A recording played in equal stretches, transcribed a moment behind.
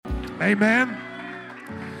Amen.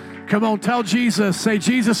 Come on, tell Jesus, say,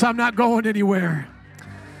 Jesus, I'm not going anywhere.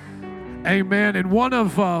 Amen. In one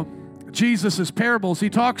of Jesus' parables, he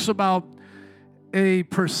talks about a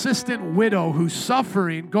persistent widow who's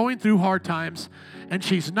suffering, going through hard times, and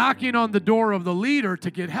she's knocking on the door of the leader to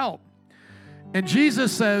get help. And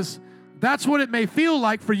Jesus says, that's what it may feel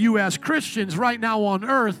like for you as Christians right now on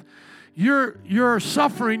earth. You're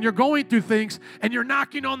suffering, you're going through things, and you're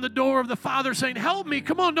knocking on the door of the Father saying, help me,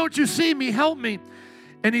 come on, don't you see me, help me.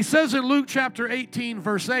 And he says in Luke chapter 18,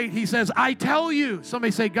 verse 8, he says, I tell you,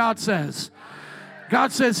 somebody say, God says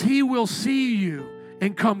he will see you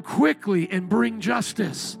and come quickly and bring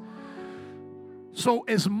justice. So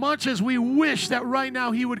as much as we wish that right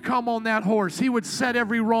now he would come on that horse, he would set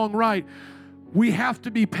every wrong right, we have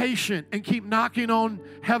to be patient and keep knocking on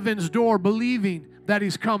heaven's door, believing that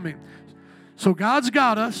he's coming. So God's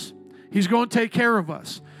got us. He's going to take care of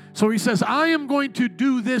us. So he says, I am going to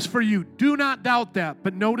do this for you. Do not doubt that.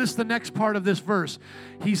 But notice the next part of this verse.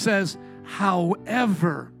 He says,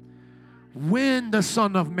 however, when the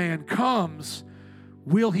Son of Man comes,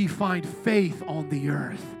 will he find faith on the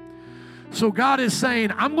earth? So God is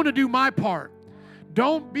saying, I'm going to do my part.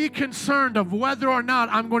 Don't be concerned of whether or not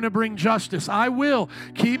I'm going to bring justice. I will.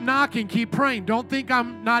 Keep knocking, keep praying. Don't think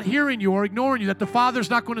I'm not hearing you or ignoring you, that the Father's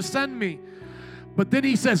not going to send me. But then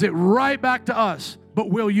he says it right back to us. But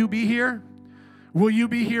will you be here? Will you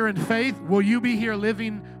be here in faith? Will you be here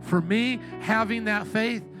living for me, having that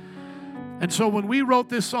faith? And so when we wrote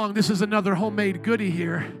this song, this is another homemade goodie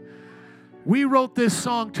here. We wrote this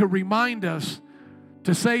song to remind us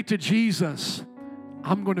to say to Jesus,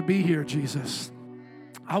 I'm going to be here, Jesus.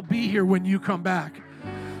 I'll be here when you come back.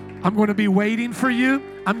 I'm going to be waiting for you.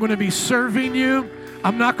 I'm going to be serving you.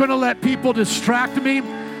 I'm not going to let people distract me.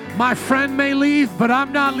 My friend may leave, but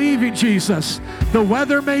I'm not leaving, Jesus. The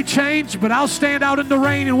weather may change, but I'll stand out in the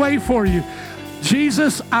rain and wait for you.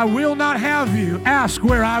 Jesus, I will not have you ask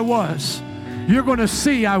where I was. You're going to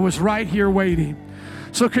see I was right here waiting.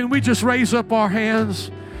 So can we just raise up our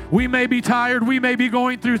hands? We may be tired. We may be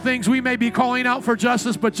going through things. We may be calling out for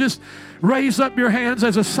justice, but just raise up your hands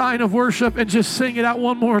as a sign of worship and just sing it out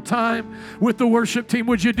one more time with the worship team.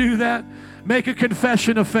 Would you do that? Make a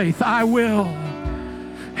confession of faith. I will,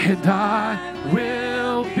 and I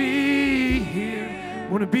will be here.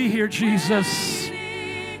 I want to be here, Jesus.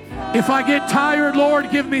 If I get tired,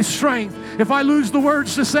 Lord, give me strength. If I lose the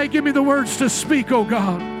words to say, give me the words to speak, oh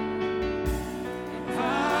God.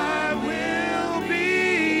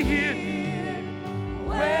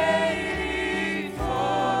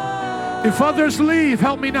 If others leave,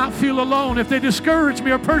 help me not feel alone. If they discourage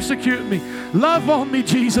me or persecute me, love on me,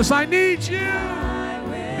 Jesus. I need you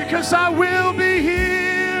because I will be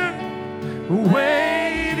here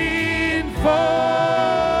waiting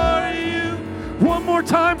for you. One more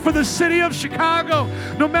time for the city of Chicago.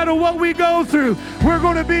 No matter what we go through, we're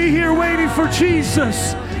going to be here waiting for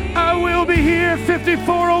Jesus. I will be here,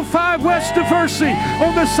 5405 West Diversey,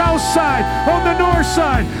 on the south side, on the north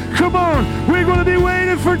side. Come on, we're going to be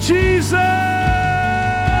waiting for Jesus.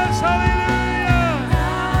 Hallelujah.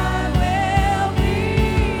 I will be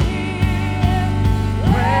here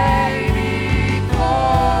waiting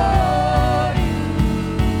for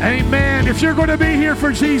you. Amen. If you're going to be here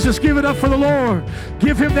for Jesus, give it up for the Lord.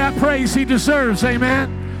 Give him that praise he deserves.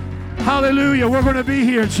 Amen. Hallelujah. We're going to be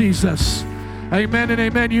here, Jesus. Amen and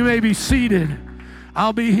amen. You may be seated.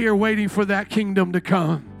 I'll be here waiting for that kingdom to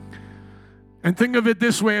come. And think of it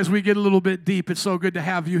this way as we get a little bit deep. It's so good to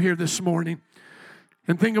have you here this morning.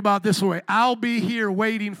 And think about this way. I'll be here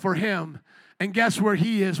waiting for him. And guess where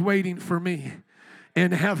he is waiting for me?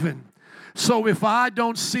 In heaven. So if I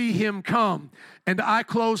don't see him come and I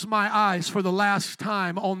close my eyes for the last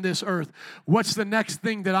time on this earth, what's the next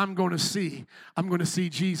thing that I'm going to see? I'm going to see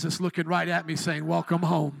Jesus looking right at me saying, welcome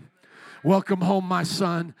home. Welcome home, my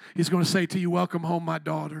son. He's going to say to you, welcome home, my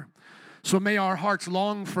daughter. So may our hearts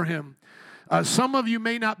long for him. Some of you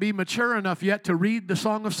may not be mature enough yet to read the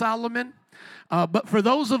Song of Solomon. But for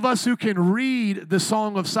those of us who can read the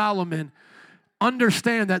Song of Solomon,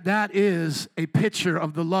 understand that that is a picture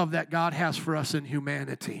of the love that God has for us in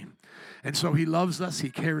humanity. And so he loves us.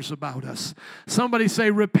 He cares about us. Somebody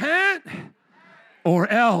say, repent or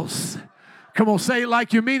else. Come on, say it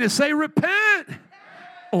like you mean it. Say, repent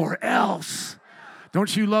or else.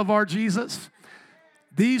 Don't you love our Jesus?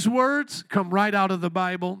 These words come right out of the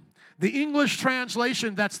Bible. The English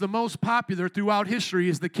translation that's the most popular throughout history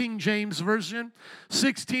is the King James Version.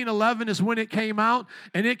 1611 is when it came out,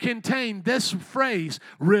 and it contained this phrase,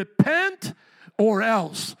 repent or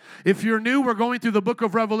else. If you're new, we're going through the book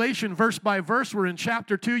of Revelation verse by verse. We're in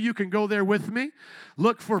chapter 2. You can go there with me.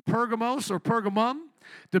 Look for Pergamos or Pergamum.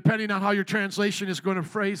 depending on how your translation is going to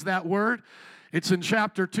phrase that word. It's in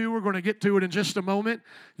chapter 2. We're going to get to it in just a moment.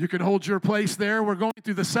 You can hold your place there. We're going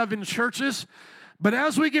through the 7 churches. But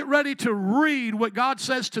as we get ready to read what God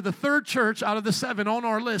says to the 3rd church out of the 7 on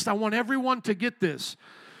our list, I want everyone to get this.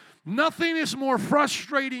 Nothing is more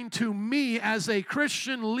frustrating to me as a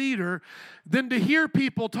Christian leader than to hear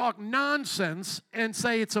people talk nonsense and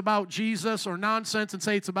say it's about Jesus, or nonsense and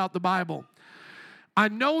say it's about the Bible. I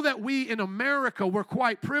know that we in America, we're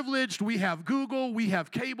quite privileged. We have Google, we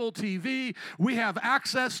have cable TV, we have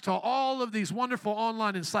access to all of these wonderful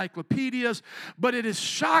online encyclopedias, but it is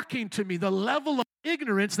shocking to me the level of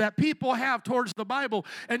ignorance that people have towards the Bible,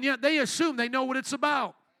 and yet they assume they know what it's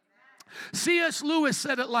about. C.S. Lewis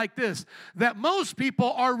said it like this, that most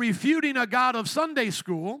people are refuting a God of Sunday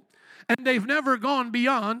school, and they've never gone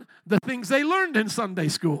beyond the things they learned in Sunday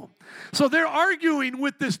school. So they're arguing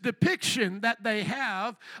with this depiction that they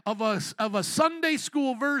have of a Sunday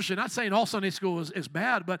school version. Not saying all Sunday school is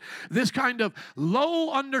bad, but this kind of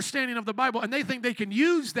low understanding of the Bible, and they think they can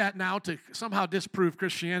use that now to somehow disprove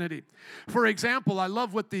Christianity. For example, I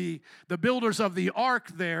love what the builders of the ark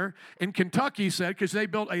there in Kentucky said, because they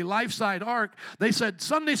built a life-size ark. They said,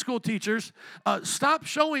 Sunday school teachers, stop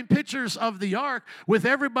showing pictures of the ark with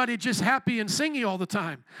everybody just happy and singing all the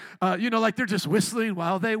time. Like they're just whistling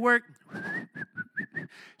while they work.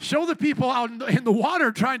 Show the people out in the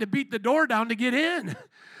water trying to beat the door down to get in.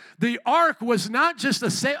 The ark was not just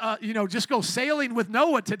just go sailing with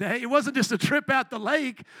Noah today. It wasn't just a trip at the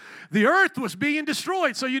lake. The earth was being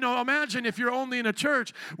destroyed. So, imagine if you're only in a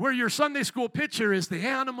church where your Sunday school picture is the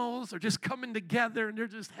animals are just coming together and they're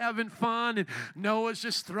just having fun, and Noah's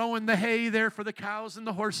just throwing the hay there for the cows and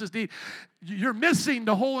the horses to eat. You're missing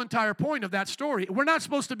the whole entire point of that story. We're not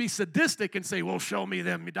supposed to be sadistic and say, well, show me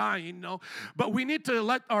them dying, no. But we need to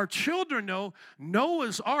let our children know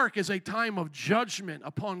Noah's ark is a time of judgment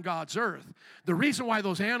upon God's earth. The reason why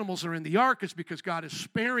those animals are in the ark is because God is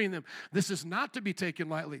sparing them. This is not to be taken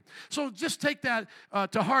lightly. So just take that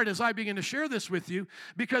to heart as I begin to share this with you,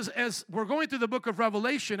 because as we're going through the book of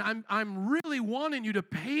Revelation, I'm really wanting you to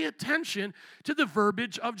pay attention to the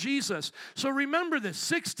verbiage of Jesus. So remember this,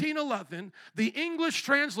 1611, the English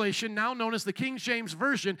translation, now known as the King James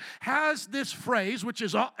Version, has this phrase, which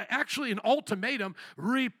is actually an ultimatum,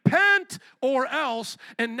 repent or else.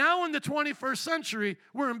 And now in the 21st century,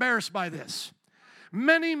 we're embarrassed by this.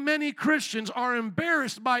 Many, many Christians are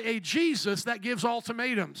embarrassed by a Jesus that gives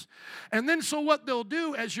ultimatums. And then so what they'll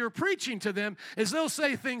do as you're preaching to them is they'll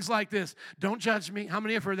say things like this, don't judge me. How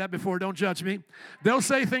many have heard that before? Don't judge me. They'll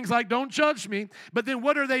say things like, don't judge me. But then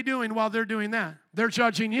what are they doing while they're doing that? They're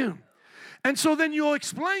judging you. And so then you'll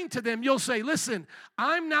explain to them, you'll say, listen,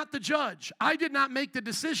 I'm not the judge. I did not make the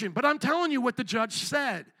decision, but I'm telling you what the judge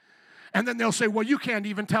said. And then they'll say, well, you can't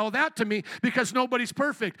even tell that to me because nobody's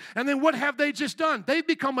perfect. And then what have they just done? They've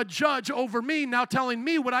become a judge over me, now telling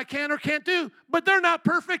me what I can or can't do. But they're not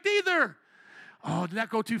perfect either. Oh, did that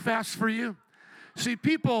go too fast for you? See,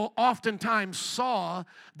 people oftentimes saw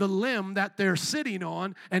the limb that they're sitting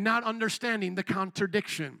on and not understanding the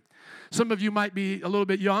contradiction. Some of you might be a little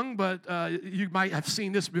bit young, but you might have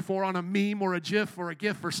seen this before on a meme or a GIF or a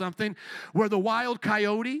GIF or something, where the wild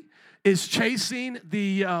coyote is chasing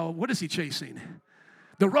the, what is he chasing?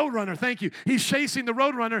 The roadrunner, thank you. He's chasing the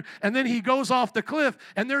roadrunner, and then he goes off the cliff,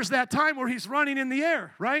 and there's that time where he's running in the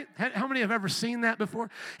air, right? How many have ever seen that before?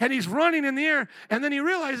 And he's running in the air, and then he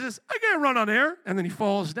realizes, I can't run on air, and then he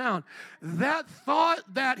falls down. That thought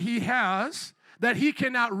that he has, that he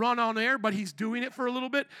cannot run on air, but he's doing it for a little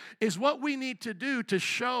bit, is what we need to do to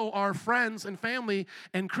show our friends and family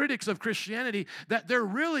and critics of Christianity that they're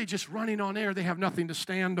really just running on air. They have nothing to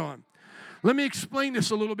stand on. Let me explain this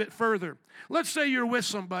a little bit further. Let's say you're with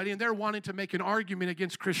somebody and they're wanting to make an argument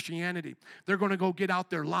against Christianity. They're going to go get out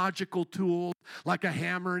their logical tools like a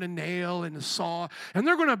hammer and a nail and a saw, and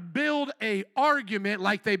they're going to build an argument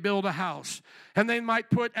like they build a house. And they might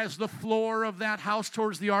put as the floor of that house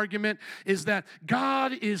towards the argument is that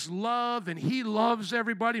God is love and he loves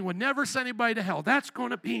everybody and would never send anybody to hell. That's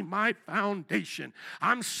going to be my foundation.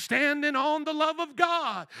 I'm standing on the love of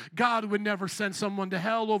God. God would never send someone to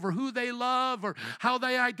hell over who they love or how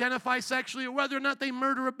they identify sexually or whether or not they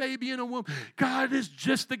murder a baby in a womb. God is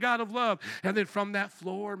just the God of love. And then from that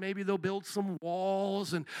floor, maybe they'll build some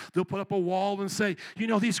walls and they'll put up a wall and say,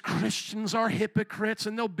 these Christians are hypocrites,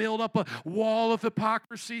 and they'll build up a wall of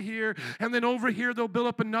hypocrisy here, and then over here they'll build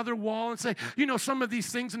up another wall and say, some of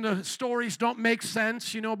these things in the stories don't make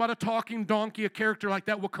sense, about a talking donkey, a character like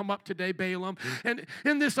that will come up today, Balaam, and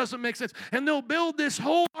this doesn't make sense. And they'll build this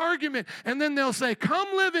whole argument, and then they'll say, come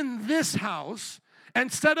live in this house,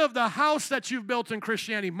 Instead of the house that you've built in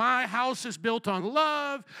Christianity, my house is built on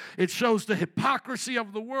love. It shows the hypocrisy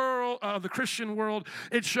of the world, the Christian world.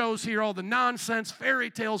 It shows here all the nonsense, fairy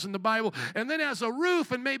tales in the Bible. And then as a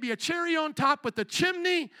roof and maybe a cherry on top with the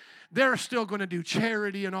chimney, they're still going to do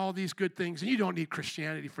charity and all these good things. And you don't need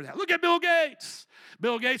Christianity for that. Look at Bill Gates.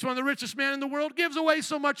 Bill Gates, one of the richest men in the world, gives away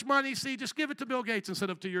so much money. See, just give it to Bill Gates instead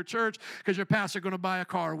of to your church because your pastor's going to buy a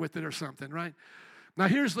car with it or something, right? Now,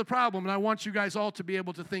 here's the problem, and I want you guys all to be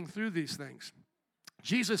able to think through these things.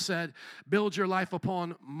 Jesus said, build your life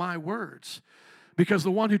upon my words, because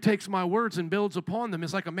the one who takes my words and builds upon them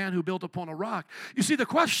is like a man who built upon a rock. You see, the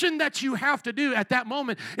question that you have to do at that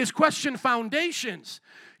moment is question foundations.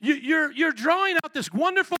 You're drawing out this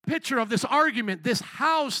wonderful picture of this argument, this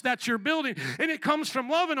house that you're building, and it comes from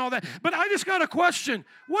love and all that. But I just got a question.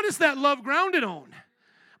 What is that love grounded on?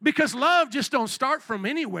 Because love just don't start from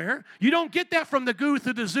anywhere. You don't get that from the goo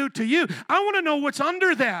through the zoo to you. I want to know what's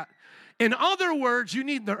under that. In other words, you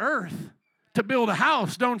need the earth to build a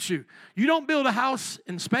house, don't you? You don't build a house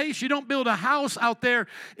in space. You don't build a house out there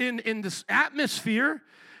in this atmosphere.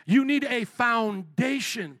 You need a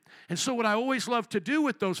foundation. And so what I always love to do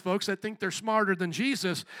with those folks that think they're smarter than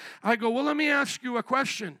Jesus, I go, well, let me ask you a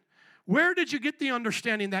question. Where did you get the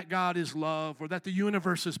understanding that God is love or that the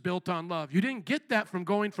universe is built on love? You didn't get that from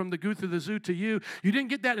going from the goo through the zoo to you. You didn't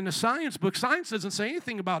get that in a science book. Science doesn't say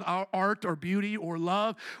anything about art or beauty or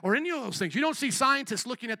love or any of those things. You don't see scientists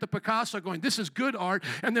looking at the Picasso going, this is good art,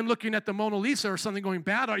 and then looking at the Mona Lisa or something going,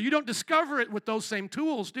 bad art. You don't discover it with those same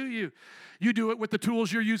tools, do you? You do it with the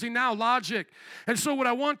tools you're using now, logic. And so what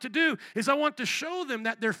I want to do is I want to show them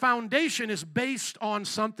that their foundation is based on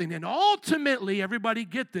something. And ultimately, everybody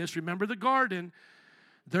get this, remember the garden,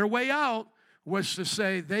 their way out was to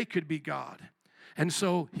say they could be God. And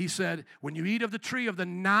so he said, when you eat of the tree of the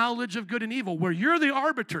knowledge of good and evil, where you're the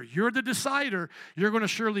arbiter, you're the decider, you're going to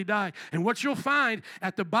surely die. And what you'll find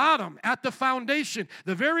at the bottom, at the foundation,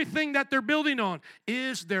 the very thing that they're building on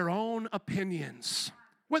is their own opinions.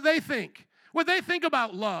 What they think. What they think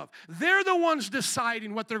about love. They're the ones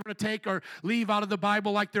deciding what they're going to take or leave out of the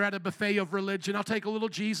Bible like they're at a buffet of religion. I'll take a little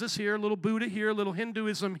Jesus here, a little Buddha here, a little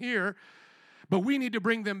Hinduism here. But we need to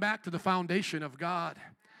bring them back to the foundation of God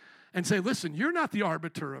and say, listen, you're not the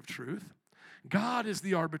arbiter of truth. God is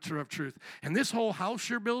the arbiter of truth. And this whole house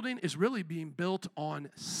you're building is really being built on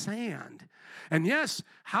sand. And yes,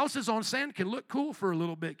 houses on sand can look cool for a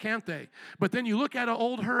little bit, can't they? But then you look at an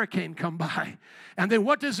old hurricane come by, and then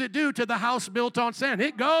what does it do to the house built on sand?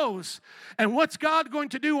 It goes. And what's God going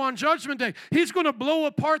to do on Judgment Day? He's going to blow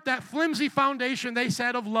apart that flimsy foundation they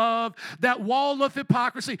said of love, that wall of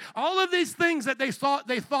hypocrisy, all of these things that they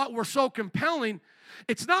thought were so compelling.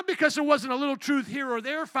 It's not because there wasn't a little truth here or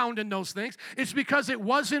there found in those things. It's because it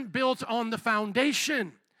wasn't built on the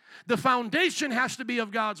foundation. The foundation has to be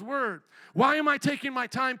of God's Word. Why am I taking my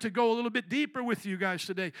time to go a little bit deeper with you guys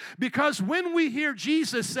today? Because when we hear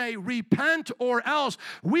Jesus say, repent or else,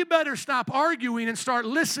 we better stop arguing and start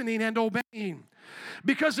listening and obeying.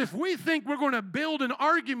 Because if we think we're going to build an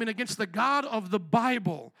argument against the God of the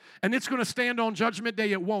Bible and it's going to stand on Judgment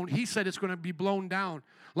Day, it won't. He said it's going to be blown down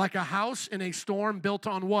like a house in a storm built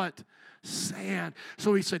on what? Sand.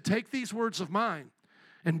 So he said, take these words of mine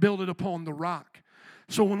and build it upon the rock.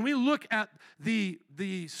 So when we look at the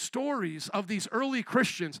stories of these early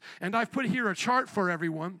Christians, and I've put here a chart for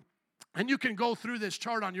everyone, and you can go through this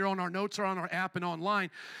chart on your own. Our notes are on our app and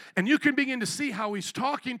online. And you can begin to see how he's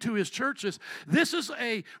talking to his churches. This is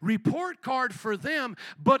a report card for them,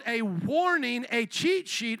 but a warning, a cheat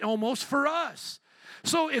sheet almost for us.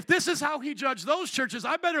 So if this is how he judged those churches,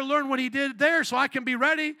 I better learn what he did there so I can be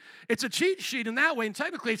ready. It's a cheat sheet in that way. And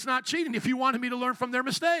technically, it's not cheating if you wanted me to learn from their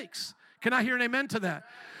mistakes. Can I hear an amen to that?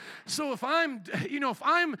 So if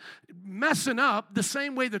I'm messing up the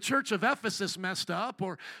same way the church of Ephesus messed up,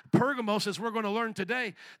 or Pergamos, as we're going to learn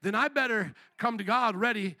today, then I better come to God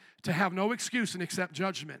ready to have no excuse and accept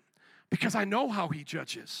judgment, because I know how he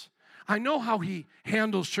judges. I know how he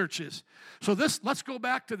handles churches. So let's go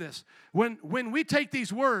back to this. When we take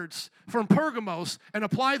these words from Pergamos and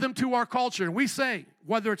apply them to our culture, and we say,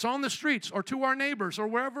 whether it's on the streets or to our neighbors or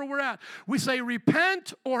wherever we're at, we say,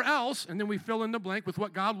 repent or else, and then we fill in the blank with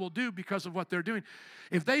what God will do because of what they're doing.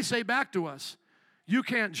 If they say back to us, you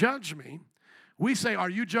can't judge me, we say, are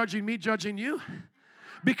you judging me, judging you?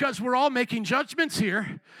 Because we're all making judgments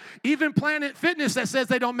here. Even Planet Fitness that says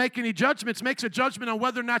they don't make any judgments makes a judgment on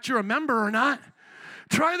whether or not you're a member or not.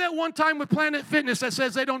 Try that one time with Planet Fitness that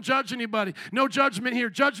says they don't judge anybody. No judgment here.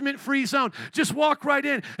 Judgment-free zone. Just walk right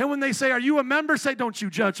in. And when they say, are you a member? Say, don't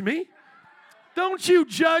you judge me. Don't you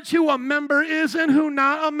judge who a member is and who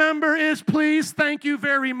not a member is, please. Thank you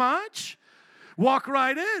very much. Walk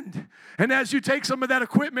right in. And as you take some of that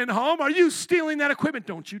equipment home, are you stealing that equipment?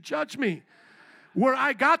 Don't you judge me. Where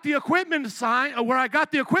I got the equipment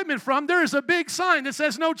from, there is a big sign that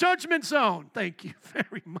says no judgment zone. Thank you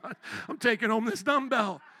very much. I'm taking home this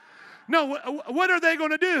dumbbell. No, what are they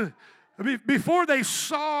going to do? Before they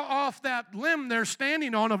saw off that limb they're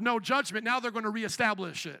standing on of no judgment, now they're going to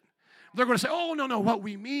reestablish it. They're going to say, oh, no, what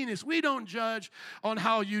we mean is we don't judge on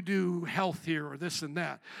how you do health here or this and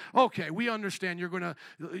that. Okay, we understand you're going to,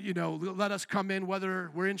 let us come in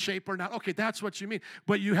whether we're in shape or not. Okay, that's what you mean.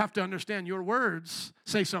 But you have to understand your words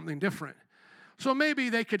say something different. So maybe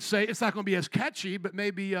they could say, it's not going to be as catchy, but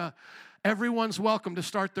maybe everyone's welcome to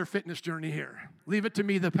start their fitness journey here. Leave it to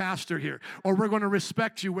me, the pastor here. Or we're going to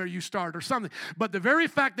respect you where you start or something. But the very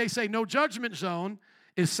fact they say no judgment zone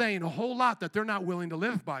is saying a whole lot that they're not willing to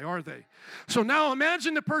live by, are they? So now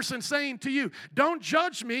imagine the person saying to you, don't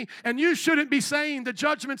judge me, and you shouldn't be saying the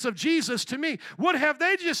judgments of Jesus to me. What have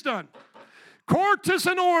they just done? Court is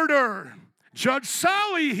in order. Judge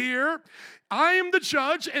Sally here. I am the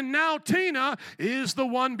judge, and now Tina is the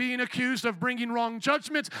one being accused of bringing wrong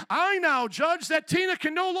judgments. I now judge that Tina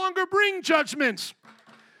can no longer bring judgments.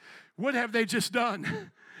 What have they just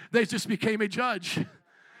done? They just became a judge.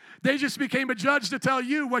 They just became a judge to tell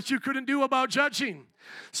you what you couldn't do about judging.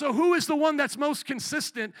 So who is the one that's most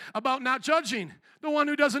consistent about not judging? The one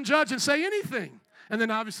who doesn't judge and say anything. And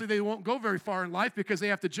then obviously they won't go very far in life because they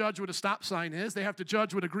have to judge what a stop sign is. They have to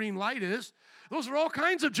judge what a green light is. Those are all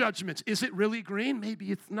kinds of judgments. Is it really green?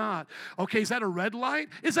 Maybe it's not. Okay, is that a red light?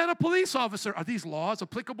 Is that a police officer? Are these laws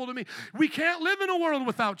applicable to me? We can't live in a world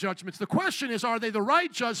without judgments. The question is, are they the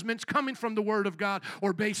right judgments coming from the Word of God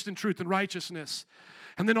or based in truth and righteousness?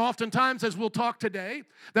 And then oftentimes, as we'll talk today,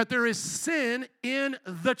 that there is sin in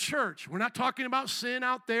the church. We're not talking about sin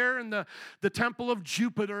out there in the temple of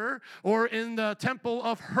Jupiter or in the temple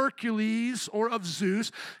of Hercules or of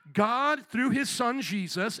Zeus. God, through his son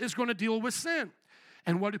Jesus, is going to deal with sin.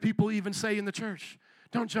 And what do people even say in the church?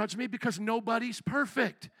 Don't judge me because nobody's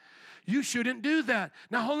perfect. You shouldn't do that.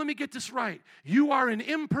 Now, let me get this right. You are an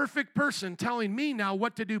imperfect person telling me now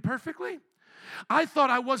what to do perfectly? I thought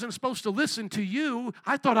I wasn't supposed to listen to you.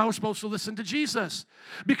 I thought I was supposed to listen to Jesus.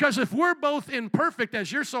 Because if we're both imperfect, as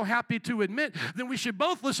you're so happy to admit, then we should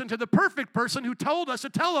both listen to the perfect person who told us to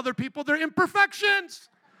tell other people their imperfections.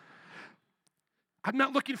 I'm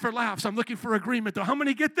not looking for laughs. I'm looking for agreement, though. How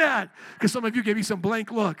many get that? Because some of you gave me some blank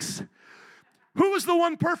looks. Who was the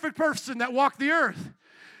one perfect person that walked the earth?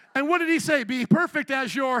 And what did he say? Be perfect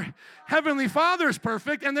as your heavenly Father is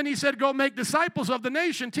perfect. And then he said, go make disciples of the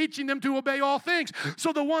nation, teaching them to obey all things.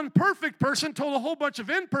 So the one perfect person told a whole bunch of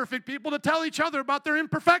imperfect people to tell each other about their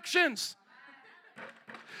imperfections.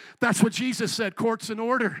 That's what Jesus said, court's in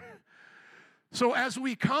order. So as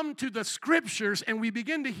we come to the scriptures and we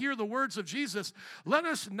begin to hear the words of Jesus, let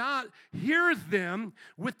us not hear them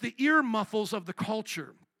with the ear muffles of the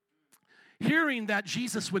culture. Hearing that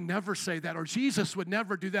Jesus would never say that or Jesus would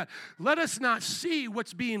never do that. Let us not see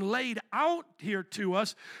what's being laid out here to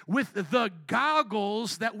us with the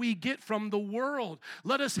goggles that we get from the world.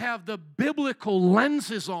 Let us have the biblical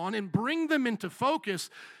lenses on and bring them into focus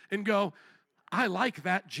and go, I like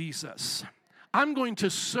that Jesus. I'm going to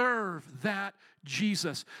serve that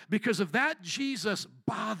Jesus. Because if that Jesus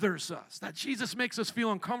bothers us, that Jesus makes us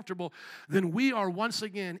feel uncomfortable, then we are once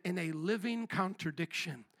again in a living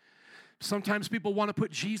contradiction. Sometimes people want to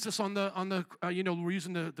put Jesus on the we're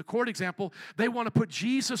using the court example. They want to put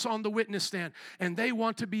Jesus on the witness stand, and they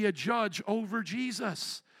want to be a judge over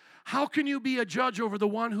Jesus. How can you be a judge over the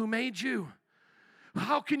one who made you?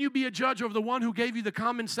 How can you be a judge over the one who gave you the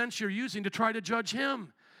common sense you're using to try to judge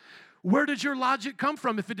him? Where did your logic come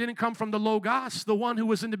from if it didn't come from the Logos, the one who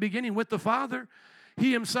was in the beginning with the Father?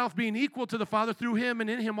 He himself being equal to the Father, through him and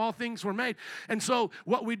in him all things were made. And so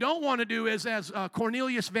what we don't want to do is, as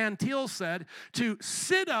Cornelius Van Til said, to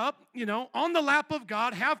sit up, on the lap of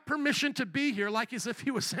God, have permission to be here like as if he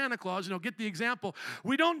was Santa Claus, get the example.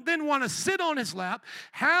 We don't then want to sit on his lap,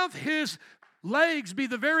 have his legs be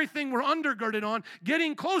the very thing we're undergirded on,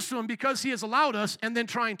 getting close to him because he has allowed us, and then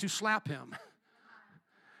trying to slap him.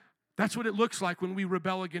 That's what it looks like when we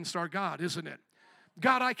rebel against our God, isn't it?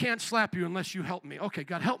 God, I can't slap you unless you help me. Okay,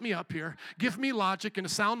 God, help me up here. Give me logic and a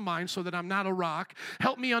sound mind so that I'm not a rock.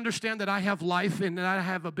 Help me understand that I have life and that I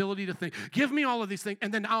have ability to think. Give me all of these things,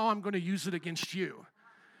 and then now I'm going to use it against you.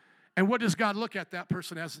 And what does God look at that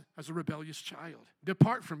person as a rebellious child?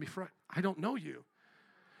 Depart from me, for I don't know you.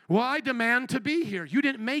 Well, I demand to be here. You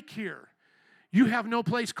didn't make here. You have no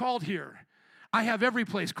place called here. I have every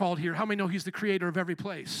place called here. How many know he's the creator of every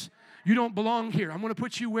place? You don't belong here. I'm going to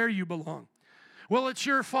put you where you belong. Well, it's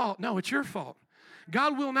your fault. No, it's your fault.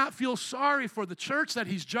 God will not feel sorry for the church that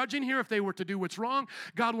he's judging here if they were to do what's wrong.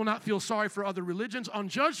 God will not feel sorry for other religions. On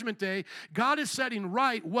Judgment Day, God is setting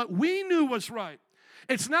right what we knew was right.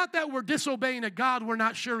 It's not that we're disobeying a God we're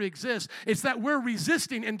not sure exists. It's that we're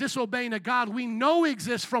resisting and disobeying a God we know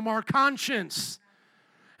exists from our conscience.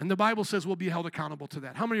 And the Bible says we'll be held accountable to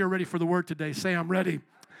that. How many are ready for the word today? Say, I'm ready.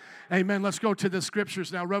 Amen. Let's go to the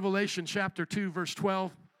scriptures now. Revelation chapter 2, verse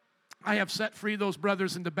 12. I have set free those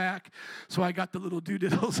brothers in the back, so I got the little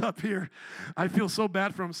doodiddles up here. I feel so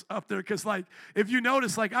bad for them up there because, like, if you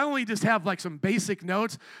notice, like, I only just have, like, some basic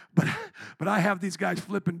notes, but I have these guys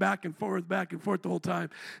flipping back and forth the whole time.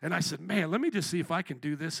 And I said, man, let me just see if I can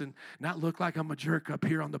do this and not look like I'm a jerk up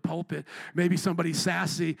here on the pulpit. Maybe somebody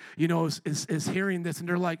sassy, is hearing this, and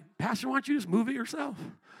they're like, Pastor, why don't you just move it yourself?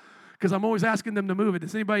 Because I'm always asking them to move it.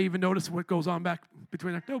 Does anybody even notice what goes on back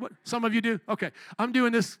between there? No, but some of you do. Okay, I'm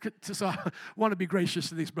doing this, so I want to be gracious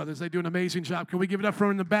to these brothers. They do an amazing job. Can we give it up for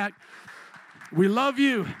them in the back? We love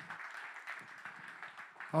you.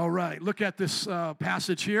 All right, look at this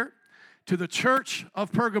passage here. To the church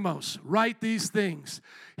of Pergamos, write these things.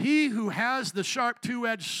 He who has the sharp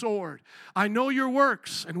two-edged sword, I know your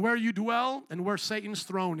works and where you dwell and where Satan's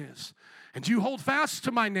throne is. And you hold fast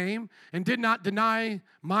to my name and did not deny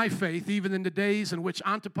my faith, even in the days in which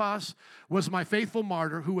Antipas was my faithful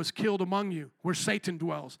martyr who was killed among you, where Satan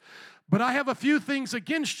dwells. But I have a few things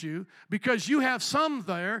against you, because you have some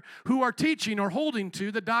there who are teaching or holding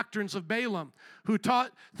to the doctrines of Balaam, who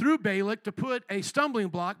taught through Balak to put a stumbling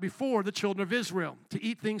block before the children of Israel, to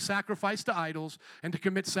eat things sacrificed to idols and to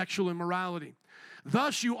commit sexual immorality.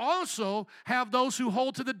 Thus you also have those who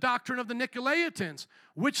hold to the doctrine of the Nicolaitans,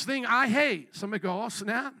 which thing I hate. Somebody go, oh,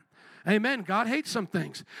 snap. Amen. God hates some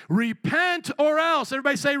things. Repent or else.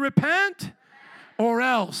 Everybody say repent or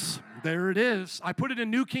else. There it is. I put it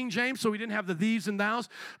in New King James so we didn't have the these and thous,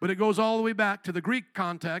 but it goes all the way back to the Greek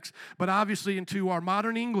context, but obviously into our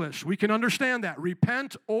modern English. We can understand that.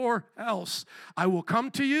 Repent or else. I will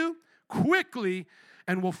come to you quickly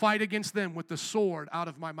and will fight against them with the sword out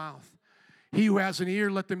of my mouth. He who has an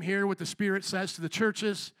ear, let them hear what the Spirit says to the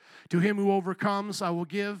churches. To him who overcomes, I will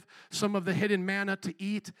give some of the hidden manna to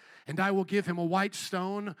eat, and I will give him a white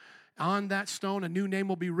stone. On that stone, a new name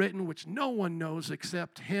will be written, which no one knows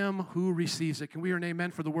except him who receives it. Can we hear an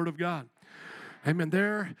amen for the word of God? Amen.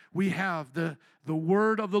 There we have the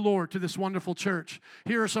word of the Lord to this wonderful church.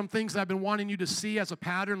 Here are some things I've been wanting you to see as a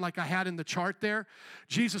pattern, like I had in the chart there.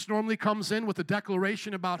 Jesus normally comes in with a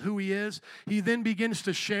declaration about who he is. He then begins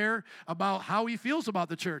to share about how he feels about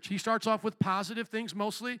the church. He starts off with positive things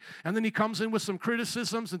mostly, and then he comes in with some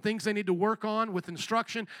criticisms and things they need to work on with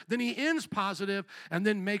instruction. Then he ends positive and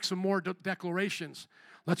then makes some more declarations.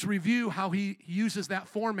 Let's review how he uses that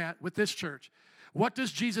format with this church. What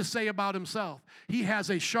does Jesus say about himself? He has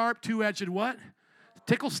a sharp two-edged what?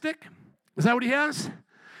 Tickle stick? Is that what he has?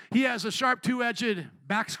 He has a sharp two-edged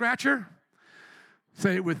back scratcher.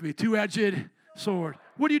 Say it with me. Two-edged sword.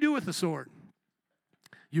 What do you do with the sword?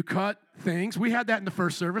 You cut things. We had that in the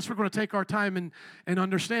first service. We're going to take our time and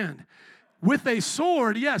understand. With a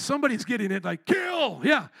sword, yes, somebody's getting it like, kill.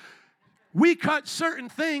 Yeah. We cut certain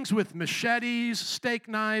things with machetes, steak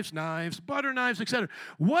knives, butter knives, etc.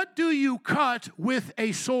 What do you cut with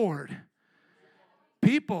a sword?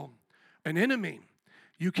 People, an enemy.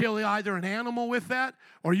 You kill either an animal with that,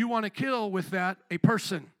 or you want to kill with that a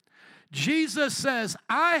person. Jesus says,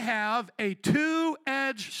 I have a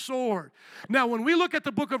two-edged sword. Now, when we look at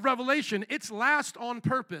the book of Revelation, it's last on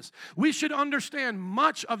purpose. We should understand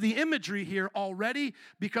much of the imagery here already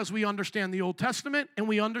because we understand the Old Testament and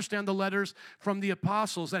we understand the letters from the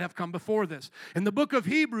apostles that have come before this. In the book of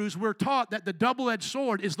Hebrews, we're taught that the double-edged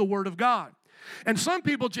sword is the word of God. And some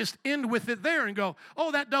people just end with it there and go,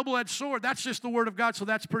 oh, that double-edged sword, that's just the word of God, so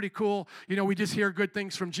that's pretty cool. We just hear good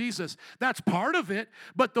things from Jesus. That's part of it,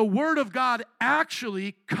 but the word of God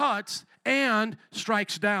actually cuts and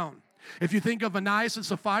strikes down. If you think of Ananias and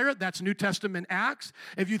Sapphira, that's New Testament Acts.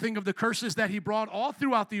 If you think of the curses that he brought all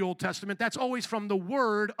throughout the Old Testament, that's always from the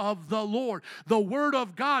word of the Lord. The word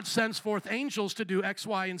of God sends forth angels to do X,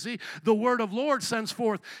 Y, and Z. The word of Lord sends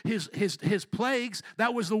forth his plagues.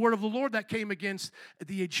 That was the word of the Lord that came against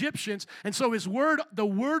the Egyptians. And so his word, the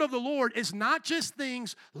word of the Lord, is not just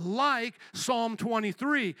things like Psalm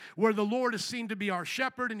 23, where the Lord is seen to be our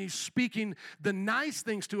shepherd and he's speaking the nice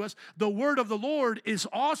things to us. The word of the Lord is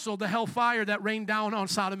also the hellfire that rained down on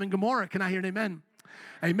Sodom and Gomorrah. Can I hear an amen?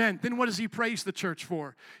 Amen. Then what does he praise the church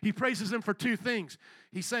for? He praises them for two things.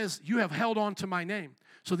 He says, you have held on to my name.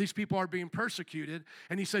 So these people are being persecuted.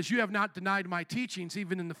 And he says, you have not denied my teachings,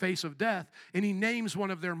 even in the face of death. And he names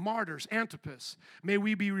one of their martyrs, Antipas. May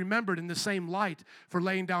we be remembered in the same light for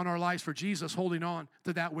laying down our lives for Jesus, holding on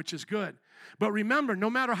to that which is good. But remember, no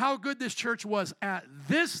matter how good this church was at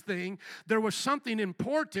this thing, there was something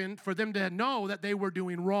important for them to know that they were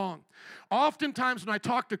doing wrong. Oftentimes when I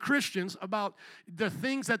talk to Christians about the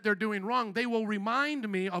things that they're doing wrong, they will remind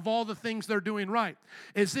me of all the things they're doing right,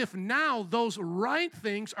 as if now those right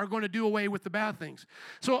things are going to do away with the bad things.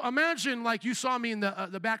 So imagine like you saw me in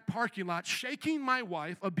the back parking lot shaking my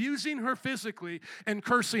wife, abusing her physically, and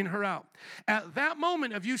cursing her out. At that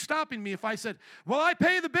moment of you stopping me, if I said, well, I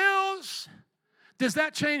pay the bills, does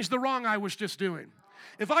that change the wrong I was just doing?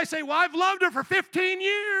 If I say, well, I've loved her for 15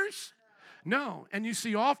 years, no. And you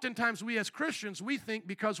see, oftentimes we as Christians, we think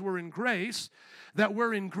because we're in grace, that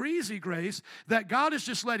we're in greasy grace, that God is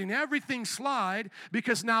just letting everything slide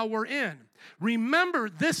because now we're in. Remember,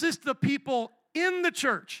 this is the people in the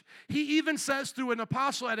church. He even says through an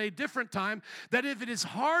apostle at a different time that if it is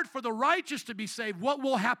hard for the righteous to be saved, what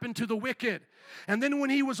will happen to the wicked? And then when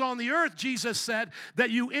he was on the earth, Jesus said that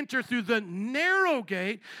you enter through the narrow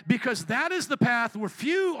gate because that is the path where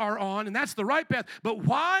few are on, and that's the right path. But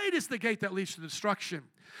wide is the gate that leads to destruction.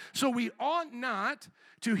 So we ought not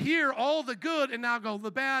to hear all the good and now go, the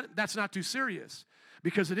bad, that's not too serious,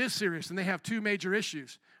 because it is serious, and they have two major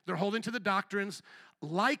issues. They're holding to the doctrines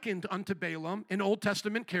likened unto Balaam, an Old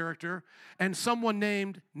Testament character, and someone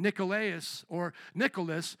named Nicholas,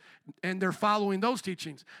 and they're following those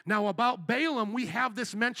teachings. Now, about Balaam, we have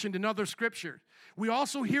this mentioned in other scriptures. We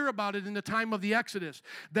also hear about it in the time of the Exodus,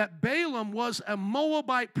 that Balaam was a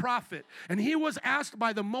Moabite prophet, and he was asked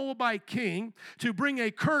by the Moabite king to bring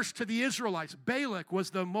a curse to the Israelites. Balak was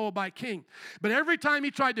the Moabite king. But every time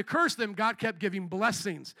he tried to curse them, God kept giving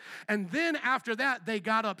blessings. And then after that, they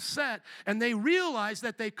got upset, and they realized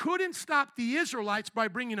that they couldn't stop the Israelites by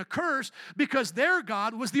bringing a curse because their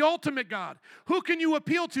God was the ultimate God. Who can you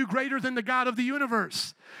appeal to greater than the God of the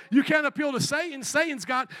universe? You can't appeal to Satan. Satan's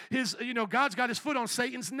got God's got his foot on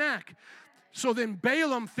Satan's neck. So then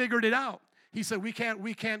Balaam figured it out. He said, we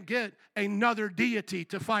can't get another deity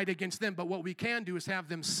to fight against them, but what we can do is have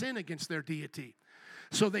them sin against their deity.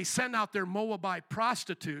 So they sent out their Moabite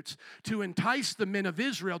prostitutes to entice the men of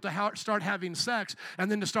Israel to start having sex and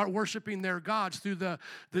then to start worshiping their gods through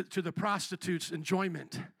to the prostitutes'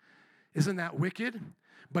 enjoyment. Isn't that wicked?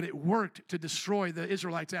 But it worked to destroy the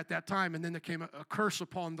Israelites at that time, and then there came a curse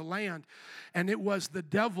upon the land, and it was the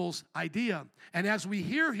devil's idea. And as we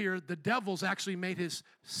hear here, the devil's actually made his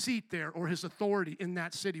seat there, or his authority in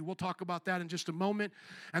that city. We'll talk about that in just a moment.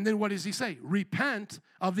 And then what does he say? Repent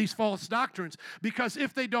of these false doctrines, because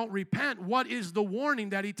if they don't repent, what is the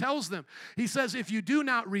warning that he tells them? He says, if you do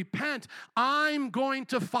not repent, I'm going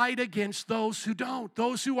to fight against those who don't.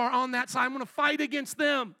 Those who are on that side, I'm going to fight against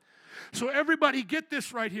them. So everybody get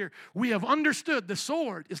this right here. We have understood the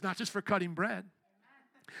sword is not just for cutting bread.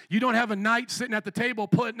 You don't have a knight sitting at the table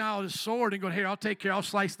putting out his sword and going, here, I'll take care, I'll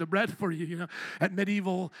slice the bread for you, at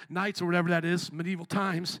medieval nights or whatever that is, medieval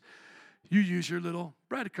times. You use your little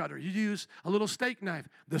bread cutter. You use a little steak knife.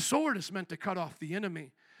 The sword is meant to cut off the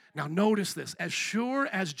enemy. Now notice this, as sure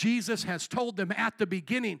as Jesus has told them at the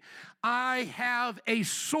beginning, I have a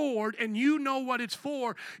sword and you know what it's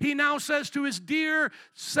for. He now says to his dear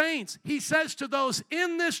saints, he says to those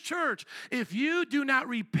in this church, if you do not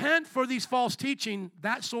repent for these false teaching,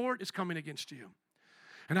 that sword is coming against you.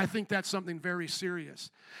 And I think that's something very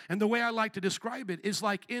serious. And the way I like to describe it is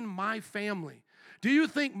like in my family. Do you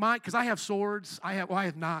think because I have swords, I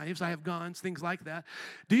have knives, I have guns, things like that.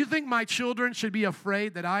 Do you think my children should be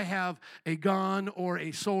afraid that I have a gun or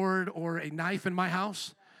a sword or a knife in my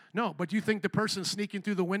house? No, but do you think the person sneaking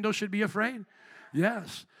through the window should be afraid?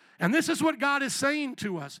 Yes. And this is what God is saying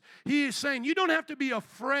to us. He is saying you don't have to be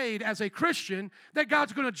afraid as a Christian that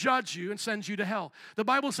God's going to judge you and send you to hell. The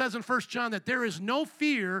Bible says in 1 John that there is no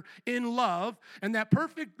fear in love, and that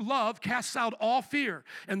perfect love casts out all fear.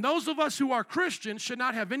 And those of us who are Christians should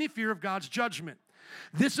not have any fear of God's judgment.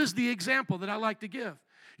 This is the example that I like to give.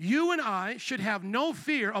 You and I should have no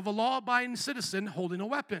fear of a law-abiding citizen holding a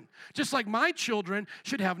weapon. Just like my children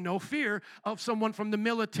should have no fear of someone from the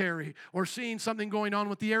military or seeing something going on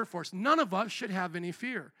with the Air Force. None of us should have any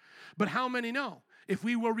fear. But how many know? If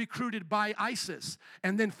we were recruited by ISIS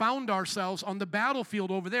and then found ourselves on the battlefield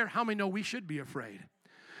over there, how many know we should be afraid?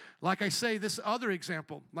 Like I say, this other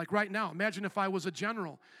example, like right now, imagine if I was a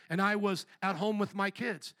general and I was at home with my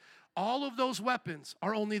kids. All of those weapons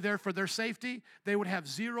are only there for their safety. They would have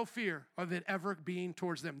zero fear of it ever being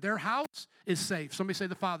towards them. Their house is safe. Somebody say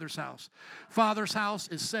the Father's house. Father's house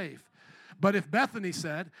is safe. But if Bethany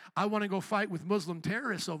said, I want to go fight with Muslim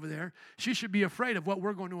terrorists over there, she should be afraid of what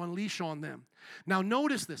we're going to unleash on them. Now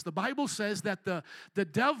notice this. The Bible says that the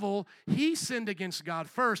devil, he sinned against God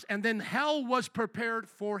first, and then hell was prepared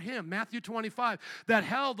for him. Matthew 25, that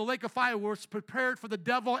hell, the lake of fire, was prepared for the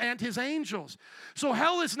devil and his angels. So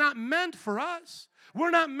hell is not meant for us.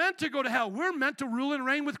 We're not meant to go to hell. We're meant to rule and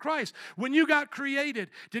reign with Christ. When you got created,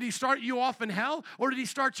 did he start you off in hell, or did he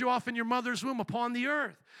start you off in your mother's womb upon the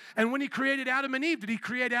earth? And when he created Adam and Eve, did he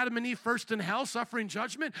create Adam and Eve first in hell, suffering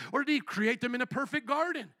judgment, or did he create them in a perfect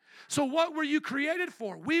garden? So what were you created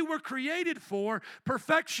for? We were created for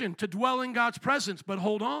perfection, to dwell in God's presence. But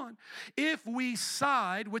hold on. If we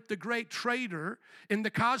side with the great traitor in the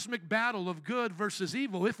cosmic battle of good versus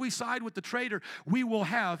evil, if we side with the traitor, we will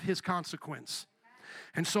have his consequence.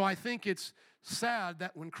 And so I think it's sad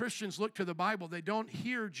that when Christians look to the Bible, they don't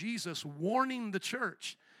hear Jesus warning the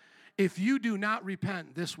church, if you do not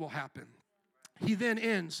repent, this will happen. He then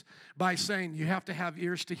ends by saying, you have to have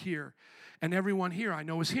ears to hear. And everyone here, I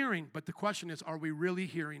know, is hearing, but the question is, are we really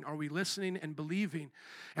hearing? Are we listening and believing?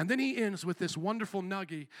 And then he ends with this wonderful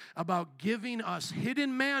nugget about giving us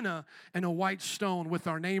hidden manna and a white stone with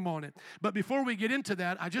our name on it. But before we get into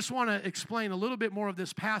that, I just want to explain a little bit more of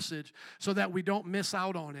this passage so that we don't miss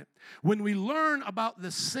out on it. When we learn about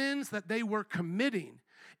the sins that they were committing,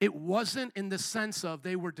 it wasn't in the sense of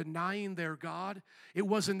they were denying their God. It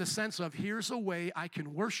was in the sense of, here's a way I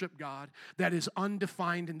can worship God that is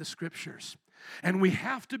undefined in the Scriptures. And we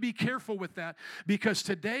have to be careful with that, because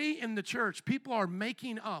today in the church, people are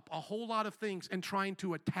making up a whole lot of things and trying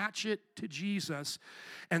to attach it to Jesus.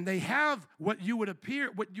 And they have what you would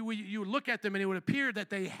look at them and it would appear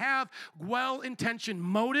that they have well-intentioned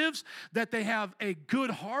motives, that they have a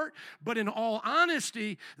good heart, but in all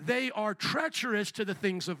honesty, they are treacherous to the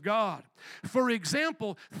things of God. For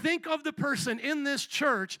example, think of the person in this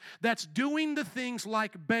church that's doing the things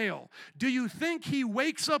like Baal. Do you think he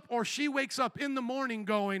wakes up or she wakes up in the morning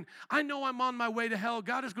going, I know I'm on my way to hell.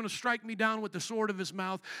 God is going to strike me down with the sword of his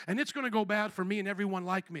mouth, and it's going to go bad for me and everyone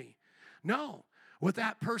like me? No. What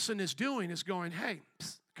that person is doing is going, hey,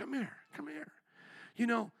 psst, come here. You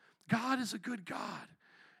know, God is a good God.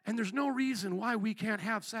 And there's no reason why we can't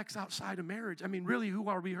have sex outside of marriage. I mean, really, who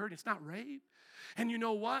are we hurting? It's not rape. And you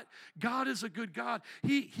know what? God is a good God.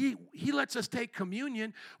 He lets us take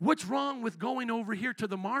communion. What's wrong with going over here to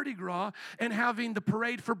the Mardi Gras and having the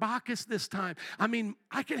parade for Bacchus this time? I mean,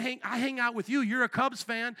 I hang out with you. You're a Cubs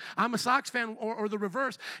fan. I'm a Sox fan, or the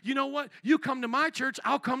reverse. You know what? You come to my church,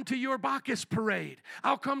 I'll come to your Bacchus parade.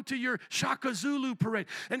 I'll come to your Shaka Zulu parade.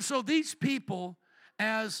 And so these people,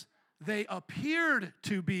 as they appeared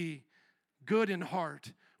to be good in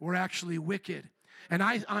heart, were actually wicked. And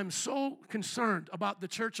I'm so concerned about the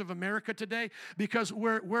Church of America today, because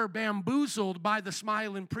we're bamboozled by the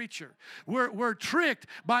smiling preacher. We're tricked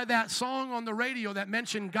by that song on the radio that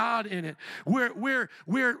mentioned God in it.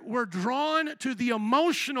 We're drawn to the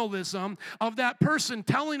emotionalism of that person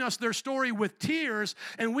telling us their story with tears,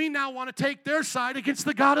 and we now want to take their side against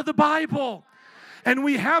the God of the Bible. And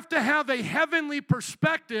we have to have a heavenly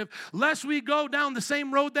perspective lest we go down the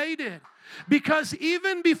same road they did. Because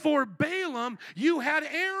even before Balaam, you had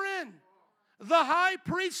Aaron, the high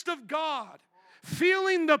priest of God,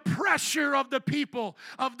 feeling the pressure of the people,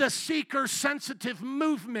 of the seeker-sensitive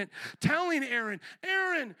movement, telling Aaron,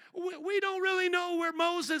 we don't really know where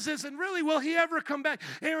Moses is, and really, will he ever come back?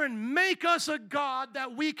 Aaron, make us a God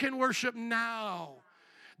that we can worship now.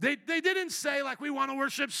 They didn't say, like, we want to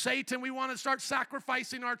worship Satan, we want to start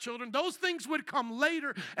sacrificing our children. Those things would come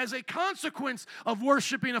later as a consequence of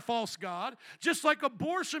worshiping a false god. Just like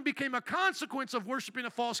abortion became a consequence of worshiping a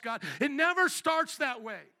false god. It never starts that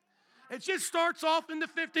way. It just starts off in the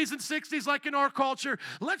 50s and 60s like in our culture.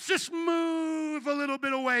 Let's just move a little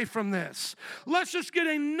bit away from this. Let's just get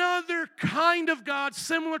another kind of God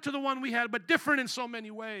similar to the one we had, but different in so many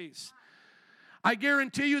ways. I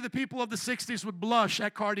guarantee you the people of the 60s would blush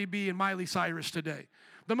at Cardi B and Miley Cyrus today.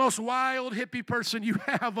 The most wild hippie person you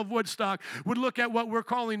have of Woodstock would look at what we're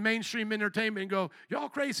calling mainstream entertainment and go, y'all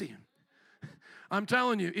crazy. I'm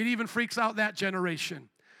telling you, it even freaks out that generation.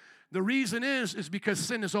 The reason is because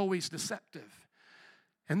sin is always deceptive.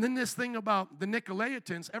 And then this thing about the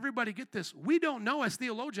Nicolaitans, everybody get this. We don't know as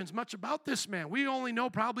theologians much about this man. We only know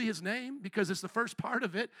probably his name because it's the first part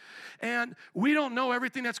of it. And we don't know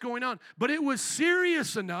everything that's going on. But it was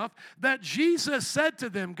serious enough that Jesus said to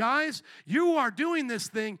them, guys, you are doing this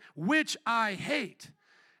thing which I hate.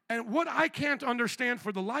 And what I can't understand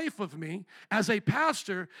for the life of me as a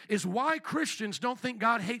pastor is why Christians don't think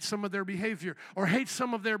God hates some of their behavior or hates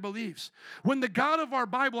some of their beliefs. When the God of our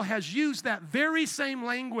Bible has used that very same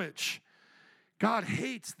language, God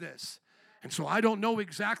hates this. And so I don't know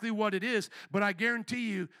exactly what it is, but I guarantee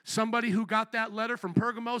you somebody who got that letter from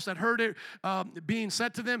Pergamos that heard it being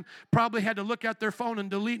said to them probably had to look at their phone and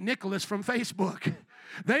delete Nicholas from Facebook.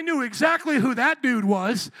 They knew exactly who that dude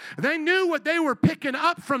was. They knew what they were picking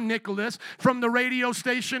up from Nicholas, from the radio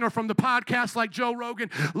station or from the podcast like Joe Rogan.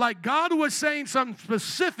 Like God was saying something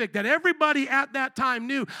specific that everybody at that time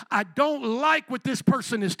knew. I don't like what this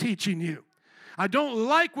person is teaching you. I don't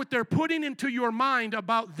like what they're putting into your mind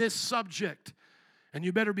about this subject. And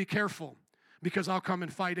you better be careful because I'll come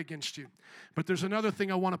and fight against you. But there's another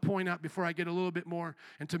thing I want to point out before I get a little bit more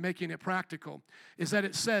into making it practical, is that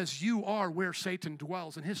it says you are where Satan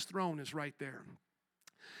dwells and his throne is right there.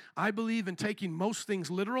 I believe in taking most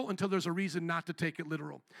things literal until there's a reason not to take it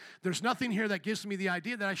literal. There's nothing here that gives me the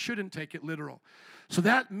idea that I shouldn't take it literal. So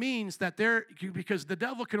that means that because the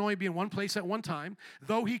devil can only be in one place at one time,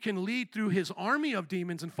 though he can lead through his army of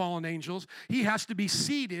demons and fallen angels, he has to be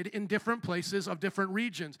seated in different places of different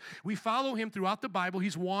regions. We follow him throughout the Bible.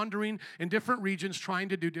 He's wandering in different regions trying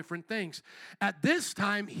to do different things. At this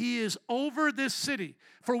time, he is over this city.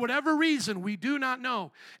 For whatever reason, we do not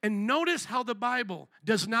know. And notice how the Bible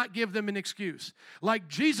does not give them an excuse. Like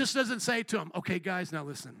Jesus doesn't say to them, okay, guys, now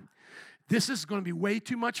listen. This is going to be way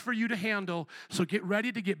too much for you to handle, so get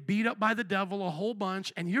ready to get beat up by the devil a whole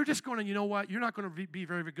bunch, and you're just going to, you know what, you're not going to be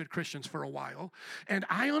very, very good Christians for a while. And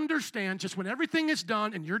I understand just when everything is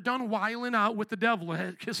done and you're done wiling out with the devil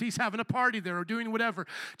because he's having a party there or doing whatever,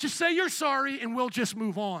 just say you're sorry and we'll just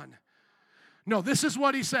move on. No, this is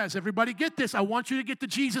what he says. Everybody get this. I want you to get the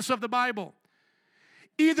Jesus of the Bible.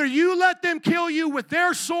 Either you let them kill you with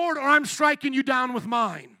their sword or I'm striking you down with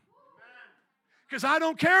mine. Because I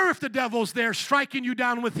don't care if the devil's there striking you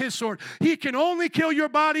down with his sword. He can only kill your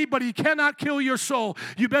body, but he cannot kill your soul.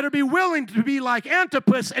 You better be willing to be like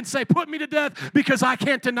Antipas and say, put me to death because I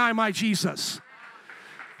can't deny my Jesus.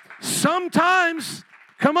 Sometimes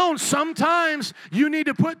you need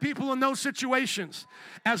to put people in those situations.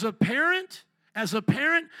 As a parent,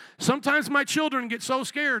 sometimes my children get so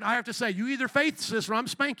scared, I have to say, you either face this or I'm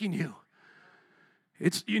spanking you.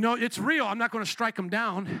 It's real. I'm not going to strike them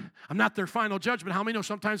down. I'm not their final judgment. How many know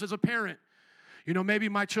sometimes as a parent, maybe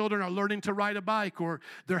my children are learning to ride a bike or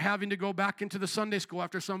they're having to go back into the Sunday school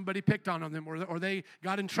after somebody picked on them or they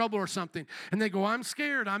got in trouble or something. And they go, I'm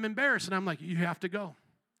scared, I'm embarrassed. And I'm like, you have to go.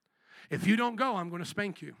 If you don't go, I'm going to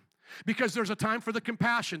spank you. Because there's a time for the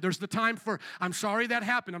compassion. There's the time for, I'm sorry that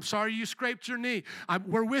happened. I'm sorry you scraped your knee.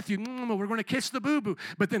 We're with you. We're going to kiss the boo-boo.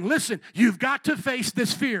 But then listen, you've got to face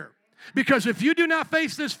this fear. Because if you do not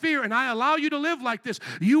face this fear and I allow you to live like this,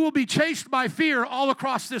 you will be chased by fear all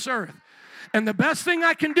across this earth. And the best thing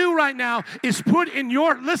I can do right now is put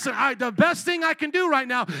the best thing I can do right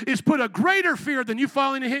now is put a greater fear than you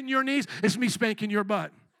falling and hitting your knees is me spanking your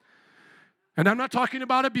butt. And I'm not talking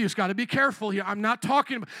about abuse. Got to be careful here. I'm not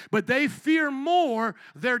talking about, but they fear more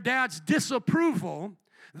their dad's disapproval,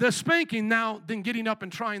 the spanking now, than getting up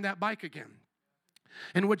and trying that bike again.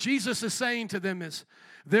 And what Jesus is saying to them is,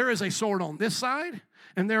 there is a sword on this side,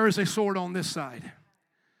 and there is a sword on this side.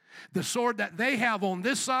 The sword that they have on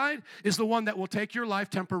this side is the one that will take your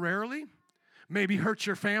life temporarily, maybe hurt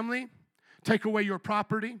your family, take away your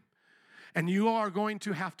property, and you are going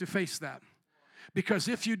to have to face that. Because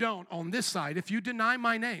if you don't, on this side, if you deny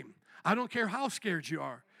my name, I don't care how scared you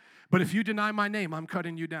are, but if you deny my name, I'm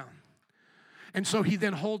cutting you down. And so he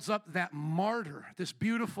then holds up that martyr, this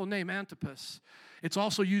beautiful name, Antipas. It's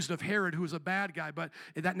also used of Herod, who was a bad guy, but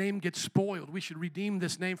that name gets spoiled. We should redeem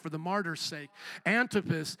this name for the martyr's sake.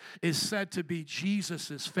 Antipas is said to be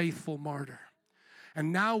Jesus' faithful martyr.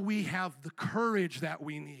 And now we have the courage that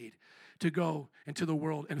we need to go into the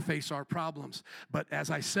world and face our problems. But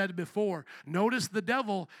as I said before, notice the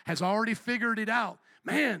devil has already figured it out.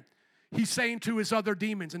 Man, he's saying to his other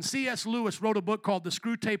demons. And C.S. Lewis wrote a book called The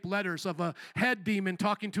Screw Tape Letters of a head demon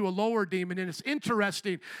talking to a lower demon. And it's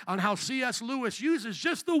interesting on how C.S. Lewis uses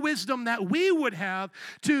just the wisdom that we would have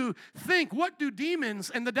to think, what do demons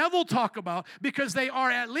and the devil talk about? Because they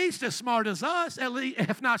are at least as smart as us, at least,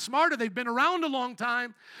 if not smarter. They've been around a long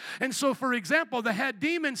time. And so, for example, the head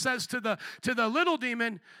demon says to the little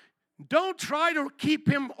demon, don't try to keep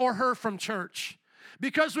him or her from church.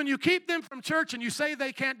 Because when you keep them from church and you say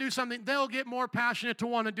they can't do something, they'll get more passionate to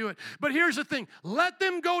want to do it. But here's the thing. Let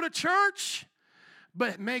them go to church,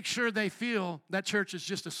 but make sure they feel that church is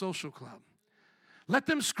just a social club. Let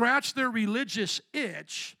them scratch their religious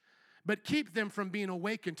itch, but keep them from being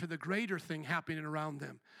awakened to the greater thing happening around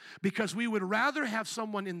them. Because we would rather have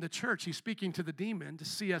someone in the church, he's speaking to the demon, to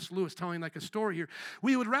C.S. Lewis, telling like a story here.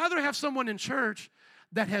 We would rather have someone in church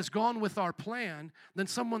that has gone with our plan than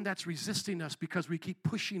someone that's resisting us because we keep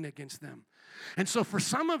pushing against them. And so for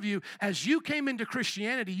some of you, as you came into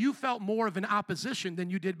Christianity, you felt more of an opposition than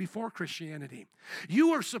you did before Christianity.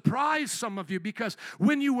 You were surprised, some of you, because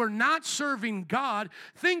when you were not serving God,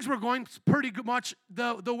 things were going pretty much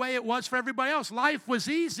the way it was for everybody else. Life was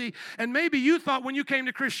easy, and maybe you thought when you came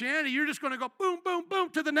to Christianity, you're just going to go boom, boom, boom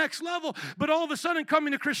to the next level. But all of a sudden,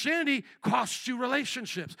 coming to Christianity costs you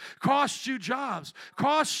relationships, costs you jobs,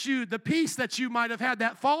 costs you the peace that you might have had,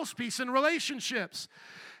 that false peace in relationships.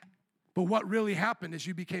 But what really happened is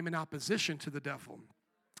you became in opposition to the devil.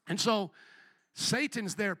 And so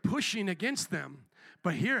Satan's there pushing against them.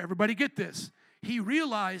 But here, everybody get this. He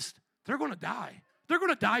realized they're going to die. They're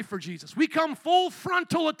going to die for Jesus. We come full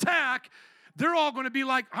frontal attack. They're all going to be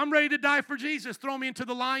like, I'm ready to die for Jesus. Throw me into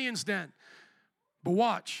the lion's den. But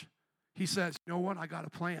watch. He says, you know what? I got a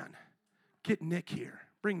plan. Get Nick here.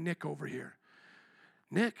 Bring Nick over here.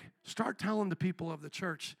 Nick, start telling the people of the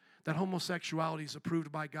church that homosexuality is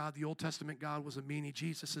approved by God. The Old Testament God was a meanie.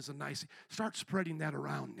 Jesus is a nicey. Start spreading that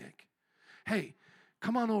around, Nick. Hey,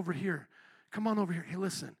 come on over here. Come on over here. Hey,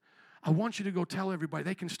 listen, I want you to go tell everybody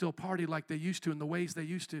they can still party like they used to in the ways they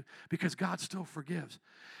used to because God still forgives.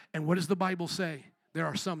 And what does the Bible say? There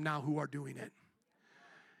are some now who are doing it.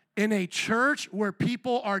 In a church where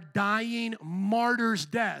people are dying martyrs'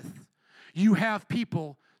 death, you have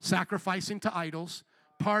people sacrificing to idols,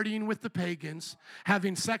 partying with the pagans,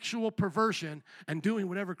 having sexual perversion, and doing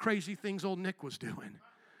whatever crazy things old Nick was doing.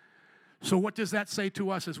 So what does that say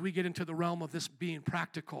to us as we get into the realm of this being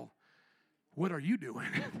practical? What are you doing?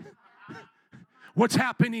 What's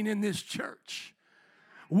happening in this church?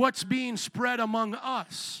 What's being spread among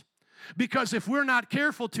us? Because if we're not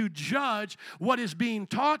careful to judge what is being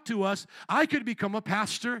taught to us, I could become a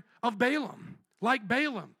pastor of Balaam, like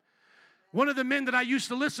Balaam. One of the men that I used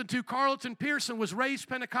to listen to, Carlton Pearson, was raised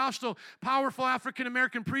Pentecostal, powerful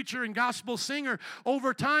African-American preacher and gospel singer.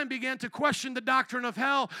 Over time began to question the doctrine of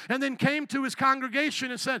hell and then came to his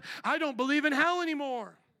congregation and said, I don't believe in hell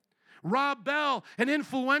anymore. Rob Bell, an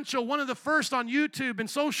influential, one of the first on YouTube and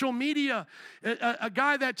social media, a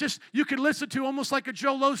guy that just you could listen to almost like a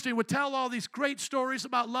Joe Osteen, would tell all these great stories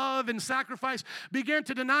about love and sacrifice, began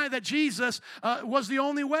to deny that Jesus was the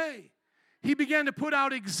only way. He began to put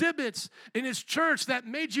out exhibits in his church that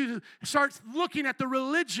made you start looking at the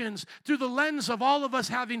religions through the lens of all of us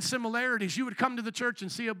having similarities. You would come to the church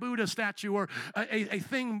and see a Buddha statue or a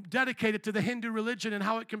thing dedicated to the Hindu religion and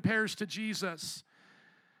how it compares to Jesus.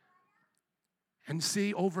 And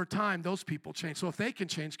see, over time, those people change. So if they can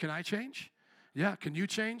change, can I change? Yeah, can you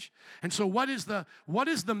change? And so what is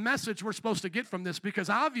the message we're supposed to get from this? Because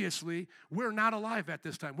obviously, we're not alive at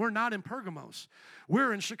this time. We're not in Pergamos.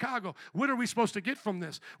 We're in Chicago. What are we supposed to get from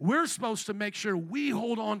this? We're supposed to make sure we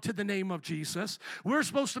hold on to the name of Jesus. We're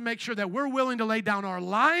supposed to make sure that we're willing to lay down our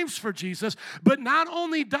lives for Jesus, but not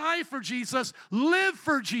only die for Jesus, live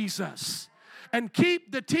for Jesus. And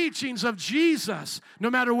keep the teachings of Jesus no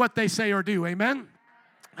matter what they say or do. Amen?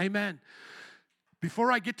 Amen. Before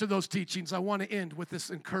I get to those teachings, I want to end with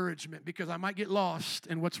this encouragement because I might get lost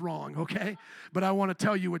in what's wrong, okay? But I want to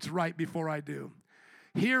tell you what's right before I do.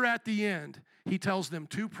 Here at the end, he tells them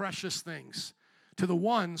two precious things to the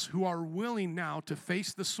ones who are willing now to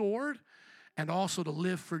face the sword and also to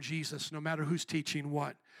live for Jesus no matter who's teaching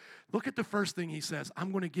what. Look at the first thing he says.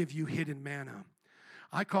 I'm going to give you hidden manna.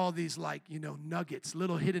 I call these nuggets,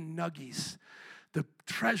 little hidden nuggies, the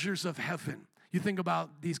treasures of heaven. You think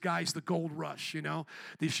about these guys, the Gold Rush,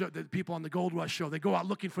 the people on the Gold Rush show. They go out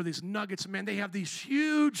looking for these nuggets. Man, they have these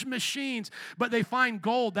huge machines, but they find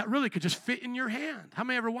gold that really could just fit in your hand. How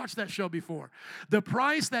many ever watched that show before? The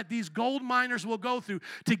price that these gold miners will go through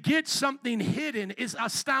to get something hidden is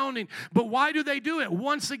astounding. But why do they do it?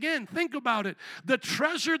 Once again, think about it. The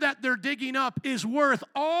treasure that they're digging up is worth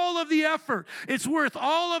all of the effort. It's worth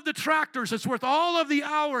all of the tractors. It's worth all of the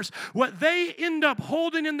hours. What they end up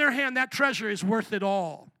holding in their hand, that treasure is worth it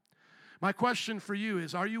all. My question for you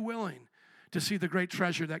is, are you willing to see the great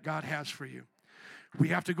treasure that God has for you? We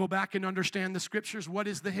have to go back and understand the scriptures. What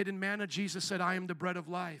is the hidden manna? Jesus said, I am the bread of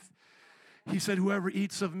life. He said, whoever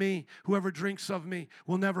eats of me, whoever drinks of me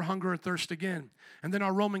will never hunger or thirst again. And then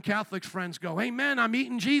our Roman Catholic friends go, amen, I'm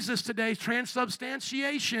eating Jesus today.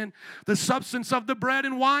 Transubstantiation, the substance of the bread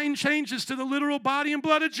and wine changes to the literal body and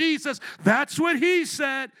blood of Jesus. That's what he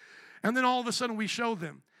said. And then all of a sudden we show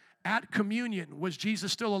them. At communion, was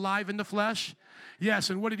Jesus still alive in the flesh?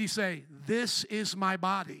 Yes, and what did he say? This is my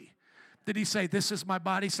body. Did he say, this is my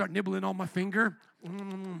body? Start nibbling on my finger?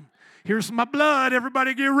 Here's my blood.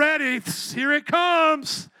 Everybody get ready. Here it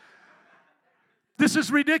comes. This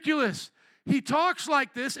is ridiculous. He talks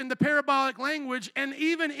like this in the parabolic language, and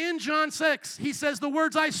even in John 6, he says, the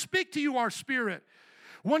words I speak to you are spirit.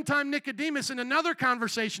 One time, Nicodemus, in another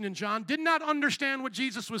conversation in John, did not understand what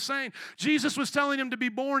Jesus was saying. Jesus was telling him to be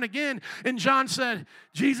born again, and John said,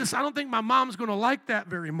 Jesus, I don't think my mom's going to like that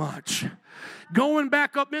very much. Going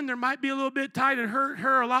back up in there might be a little bit tight and hurt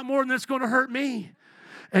her a lot more than it's going to hurt me.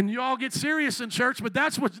 And you all get serious in church, but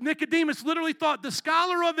that's what Nicodemus literally thought. The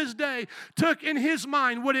scholar of his day took in his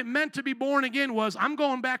mind what it meant to be born again was, I'm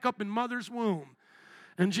going back up in mother's womb.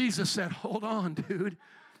 And Jesus said, hold on, dude.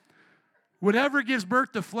 Whatever gives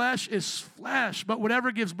birth to flesh is flesh, but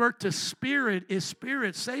whatever gives birth to spirit is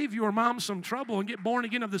spirit. Save your mom some trouble and get born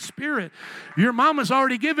again of the Spirit. Your mom has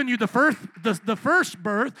already given you the first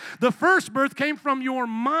birth. The first birth came from your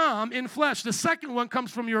mom in flesh. The second one comes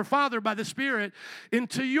from your Father by the Spirit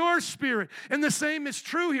into your spirit. And the same is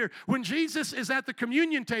true here. When Jesus is at the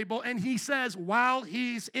communion table and he says, while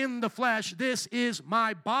he's in the flesh, this is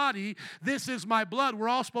my body, this is my blood, we're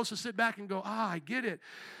all supposed to sit back and go, I get it.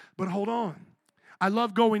 But hold on. I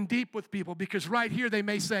love going deep with people because right here they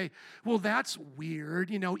may say, well, that's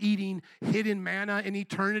weird, eating hidden manna in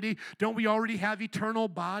eternity. Don't we already have eternal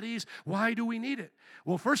bodies? Why do we need it?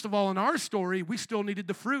 Well, first of all, in our story, we still needed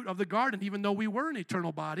the fruit of the garden, even though we were in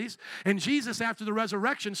eternal bodies. And Jesus, after the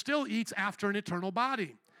resurrection, still eats after an eternal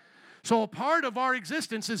body. So a part of our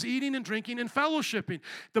existence is eating and drinking and fellowshipping.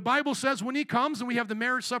 The Bible says when he comes and we have the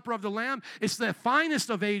marriage supper of the Lamb, it's the finest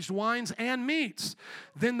of aged wines and meats.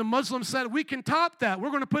 Then the Muslims said, we can top that. We're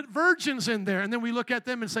going to put virgins in there. And then we look at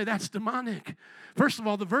them and say, that's demonic. First of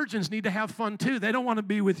all, the virgins need to have fun too. They don't want to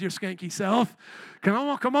be with your skanky self.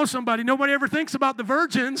 Come on, somebody. Nobody ever thinks about the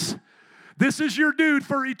virgins. This is your dude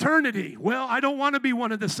for eternity. Well, I don't want to be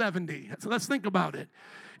one of the 70. So let's think about it.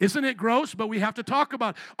 Isn't it gross? But we have to talk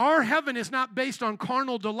about it. Our heaven is not based on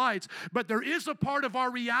carnal delights, but there is a part of our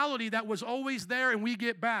reality that was always there and we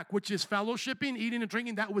get back, which is fellowshipping, eating and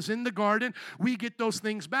drinking. That was in the garden. We get those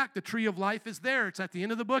things back. The tree of life is there. It's at the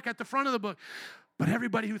end of the book, at the front of the book. But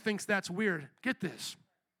everybody who thinks that's weird, get this.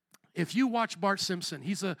 If you watch Bart Simpson,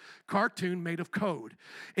 he's a cartoon made of code.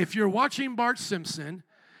 If you're watching Bart Simpson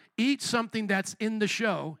eat something that's in the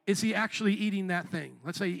show, is he actually eating that thing?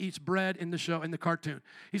 Let's say he eats bread in the show, in the cartoon.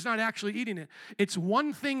 He's not actually eating it. It's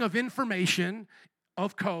one thing of information,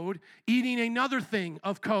 of code, eating another thing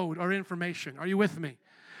of code or information. Are you with me?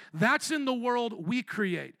 That's in the world we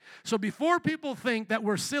create. So before people think that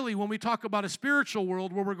we're silly when we talk about a spiritual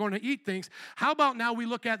world where we're going to eat things, how about now we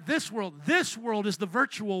look at this world? This world is the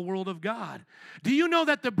virtual world of God. Do you know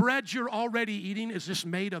that the bread you're already eating is just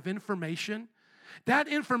made of information? That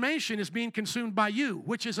information is being consumed by you,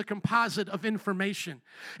 which is a composite of information.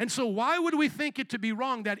 And so why would we think it to be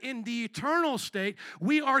wrong that in the eternal state,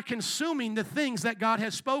 we are consuming the things that God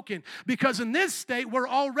has spoken? Because in this state, we're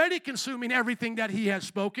already consuming everything that He has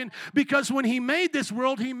spoken, because when He made this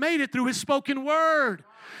world, He made it through His spoken word.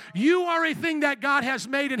 You are a thing that God has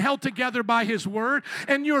made and held together by His word,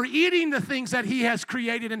 and you're eating the things that He has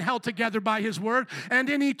created and held together by His word, and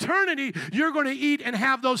in eternity, you're going to eat and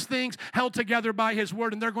have those things held together by His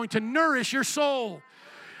word, and they're going to nourish your soul.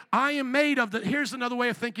 I am made of here's another way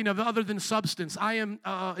of thinking of other than substance. I am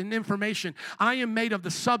in information. I am made of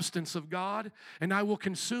the substance of God, and I will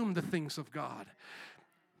consume the things of God.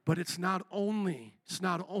 But it's not only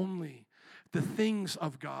the things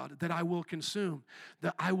of God that I will consume,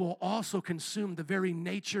 that I will also consume the very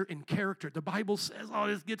nature and character. The Bible says,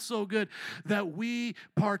 this gets so good, that we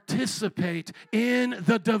participate in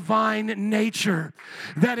the divine nature.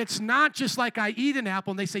 That it's not just like I eat an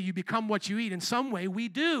apple and they say you become what you eat. In some way we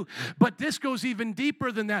do, but this goes even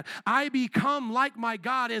deeper than that. I become like my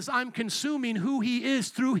God as I'm consuming who He is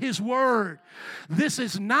through His word. This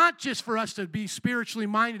is not just for us to be spiritually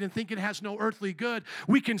minded and think it has no earthly good.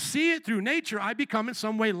 We can see it through nature. I become in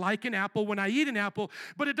some way like an apple when I eat an apple,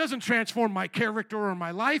 but it doesn't transform my character or my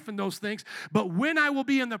life and those things. But when I will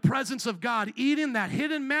be in the presence of God, eating that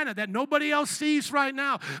hidden manna that nobody else sees right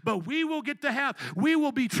now, but we will get to have, we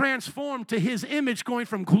will be transformed to His image, going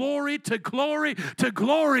from glory to glory to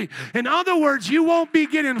glory. In other words, you won't be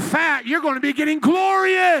getting fat, you're going to be getting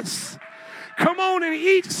glorious. Come on and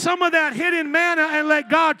eat some of that hidden manna and let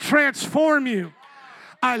God transform you.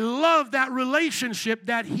 I love that relationship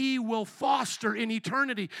that He will foster in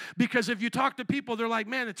eternity, because if you talk to people, they're like,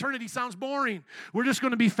 man, eternity sounds boring. We're just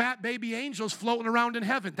going to be fat baby angels floating around in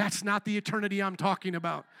heaven. That's not the eternity I'm talking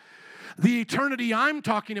about. The eternity I'm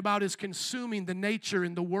talking about is consuming the nature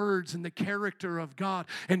and the words and the character of God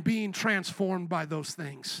and being transformed by those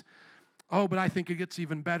things. Oh, but I think it gets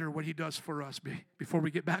even better what He does for us. Before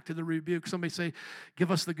we get back to the rebuke, somebody say,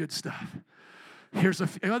 give us the good stuff.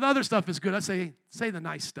 The other stuff is good. I say the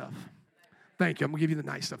nice stuff. Thank you. I'm going to give you the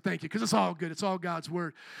nice stuff. Thank you, because it's all good. It's all God's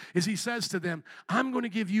word. Is he says to them, I'm going to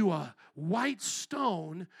give you a white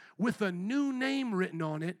stone with a new name written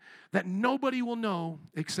on it that nobody will know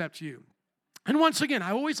except you. And once again,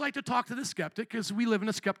 I always like to talk to the skeptic because we live in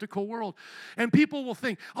a skeptical world. And people will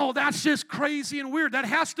think, oh, that's just crazy and weird. That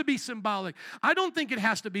has to be symbolic. I don't think it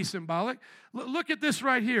has to be symbolic. Look at this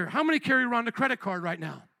right here. How many carry around a credit card right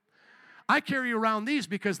now? I carry around these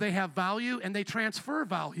because they have value and they transfer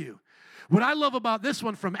value. What I love about this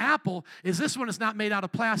one from Apple is this one is not made out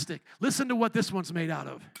of plastic. Listen to what this one's made out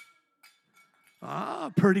of.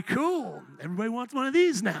 Ah, pretty cool. Everybody wants one of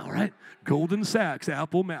these now, right? Goldman Sachs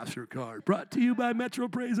Apple MasterCard. Brought to you by Metro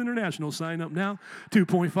Praise International. Sign up now.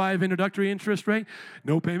 2.5 introductory interest rate.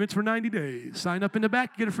 No payments for 90 days. Sign up in the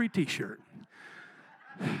back, get a free t-shirt.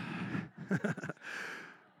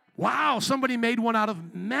 Wow, somebody made one out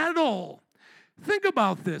of metal. Think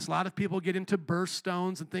about this. A lot of people get into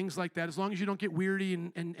birthstones and things like that. As long as you don't get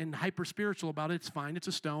weirdy and hyper-spiritual about it, it's fine. It's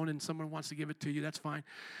a stone and someone wants to give it to you, that's fine.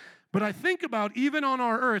 But I think about even on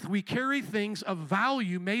our earth, we carry things of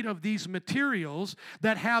value made of these materials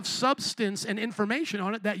that have substance and information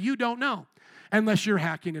on it that you don't know. Unless you're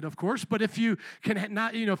hacking it, of course. But if you can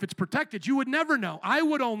not, if it's protected, you would never know. I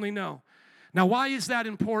would only know. Now, why is that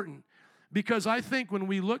important? Because I think when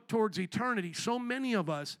we look towards eternity, so many of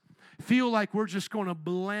us feel like we're just going to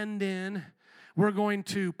blend in. We're going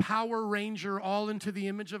to Power Ranger all into the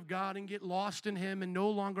image of God and get lost in Him and no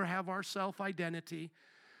longer have our self-identity.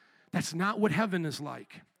 That's not what heaven is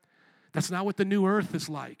like. That's not what the new earth is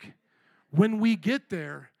like. When we get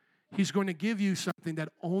there, He's going to give you something that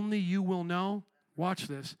only you will know, watch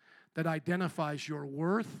this, that identifies your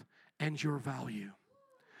worth and your value.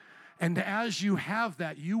 And as you have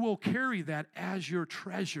that, you will carry that as your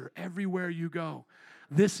treasure everywhere you go.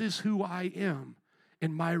 This is who I am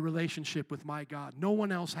in my relationship with my God. No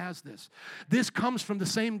one else has this. This comes from the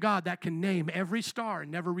same God that can name every star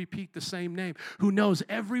and never repeat the same name, who knows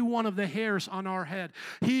every one of the hairs on our head.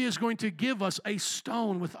 He is going to give us a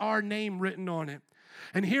stone with our name written on it.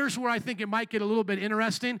 And here's where I think it might get a little bit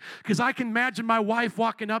interesting, because I can imagine my wife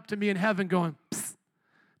walking up to me in heaven going, "Psst,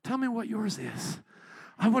 tell me what yours is.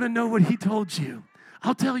 I want to know what He told you.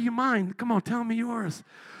 I'll tell you mine. Come on, tell me yours."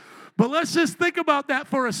 But let's just think about that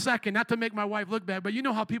for a second, not to make my wife look bad, but you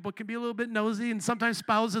know how people can be a little bit nosy, and sometimes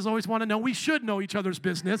spouses always want to know. We should know each other's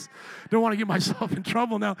business. Don't want to get myself in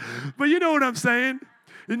trouble now, but you know what I'm saying.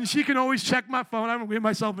 And she can always check my phone. I don't get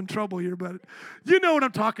myself in trouble here, but you know what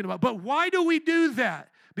I'm talking about. But why do we do that?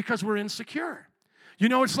 Because we're insecure.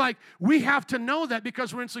 It's like we have to know that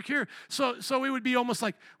because we're insecure. So it would be almost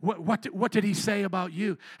like, what did He say about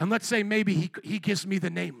you? And let's say maybe he gives me the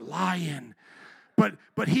name lion,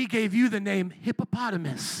 but He gave you the name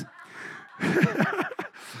hippopotamus.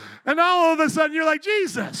 And all of a sudden you're like,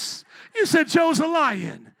 Jesus, you said Joe's a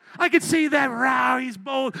lion. I could see that, wow, he's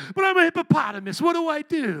bold, but I'm a hippopotamus. What do I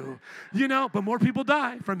do? But more people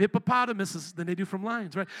die from hippopotamuses than they do from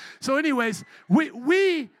lions, right? So anyways,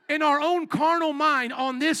 we in our own carnal mind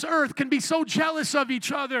on this earth can be so jealous of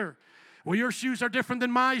each other. Well, your shoes are different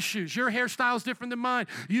than my shoes. Your hairstyle is different than mine.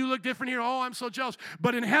 You look different here. Oh, I'm so jealous.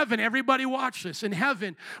 But in heaven, everybody watch this. In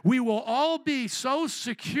heaven, we will all be so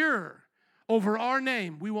secure over our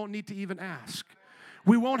name, we won't need to even ask.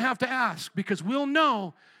 We won't have to ask because we'll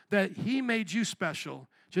know that He made you special,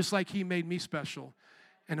 just like He made me special.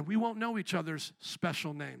 And we won't know each other's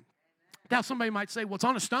special name. Now, somebody might say, well, it's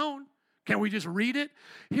on a stone. Can't we just read it?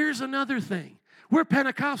 Here's another thing. We're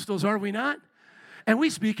Pentecostals, are we not? And we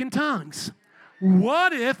speak in tongues.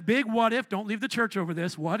 What if, big what if, don't leave the church over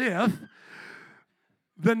this, what if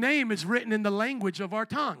the name is written in the language of our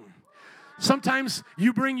tongue? Sometimes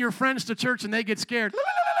you bring your friends to church and they get scared.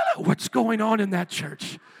 What's going on in that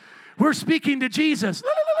church? We're speaking to Jesus.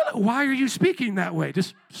 Why are you speaking that way?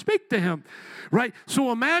 Just speak to Him, right?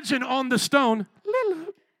 So imagine on the stone,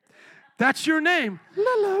 that's your name,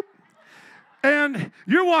 and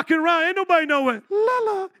you're walking around, ain't nobody know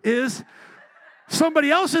what is. Somebody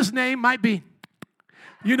else's name might be,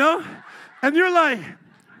 and you're like,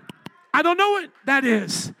 I don't know what that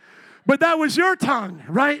is, but that was your tongue,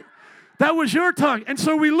 right? That was your tongue. And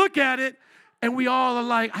so we look at it, and we all are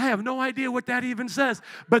like, I have no idea what that even says.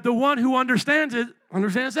 But the one who understands it,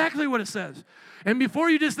 understands exactly what it says. And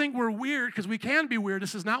before you just think we're weird, because we can be weird,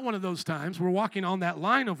 this is not one of those times. We're walking on that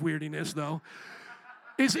line of weirdiness, though.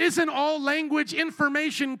 Isn't all language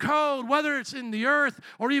information code, whether it's in the earth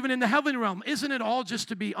or even in the heavenly realm, isn't it all just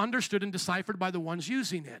to be understood and deciphered by the ones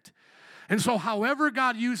using it? And so however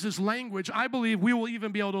God uses language, I believe we will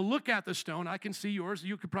even be able to look at the stone. I can see yours.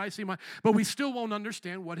 You could probably see mine. But we still won't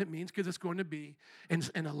understand what it means because it's going to be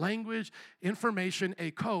in a language, information,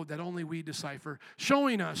 a code that only we decipher,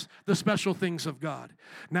 showing us the special things of God.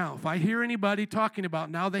 Now, if I hear anybody talking about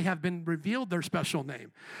now they have been revealed their special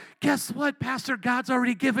name, guess what, Pastor? God's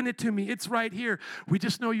already given it to me. It's right here. We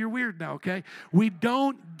just know you're weird now, okay? We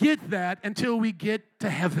don't get that until we get to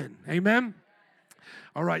heaven. Amen?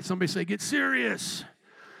 All right, somebody say, get serious.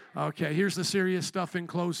 Okay, here's the serious stuff in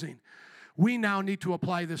closing. We now need to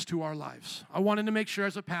apply this to our lives. I wanted to make sure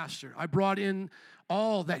as a pastor, I brought in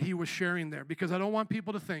all that he was sharing there because I don't want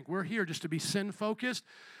people to think we're here just to be sin-focused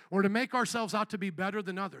or to make ourselves out to be better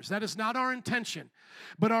than others. That is not our intention.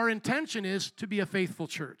 But our intention is to be a faithful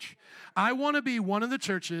church. I want to be one of the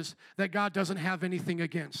churches that God doesn't have anything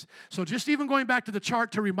against. So just even going back to the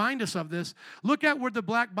chart to remind us of this, look at where the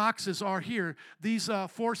black boxes are here. These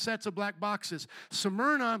 4 sets of black boxes.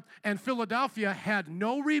 Smyrna and Philadelphia had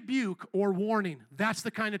no rebuke or warning. That's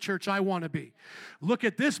the kind of church I want to be. Look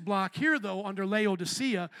at this block here, though, under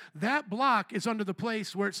Laodicea. That block is under the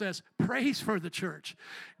place where it says, praise for the church.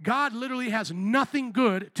 God literally has nothing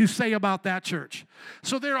good to say about that church.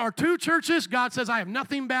 So there are 2 churches. God says, I have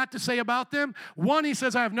nothing bad to say about them. 1, he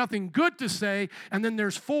says, I have nothing good to say. And then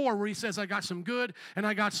there's 4 where he says, I got some good and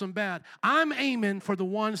I got some bad. I'm aiming for the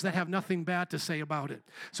ones that have nothing bad to say about it.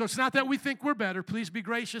 So it's not that we think we're better. Please be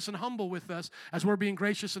gracious and humble with us as we're being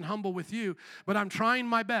gracious and humble with you. But I'm trying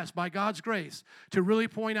my best, by God's grace, to really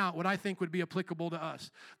point out what I think would be applicable to us.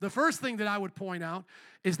 The first thing that I would point out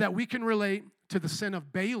is that we can relate to the sin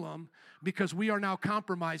of Balaam because we are now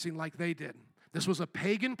compromising like they did. This was a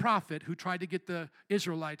pagan prophet who tried to get the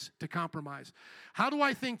Israelites to compromise. How do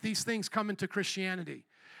I think these things come into Christianity?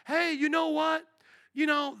 Hey, you know what? You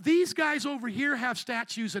know, these guys over here have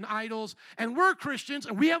statues and idols, and we're Christians,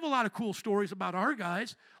 and we have a lot of cool stories about our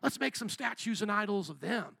guys. Let's make some statues and idols of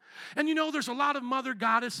them. And you know, there's a lot of mother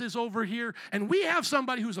goddesses over here, and we have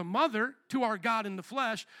somebody who's a mother to our God in the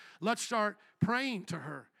flesh. Let's start praying to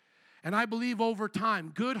her. And I believe over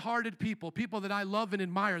time, good-hearted people, people that I love and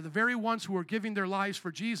admire, the very ones who are giving their lives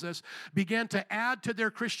for Jesus, began to add to their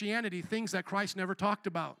Christianity things that Christ never talked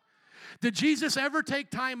about. Did Jesus ever take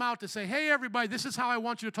time out to say, hey, everybody, this is how I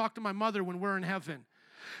want you to talk to my mother when we're in heaven?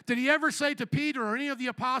 Did he ever say to Peter or any of the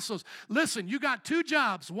apostles, listen, you got 2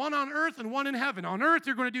 jobs, one on earth and one in heaven. On earth,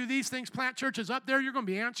 you're going to do these things, plant churches. Up there, you're going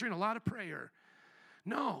to be answering a lot of prayer.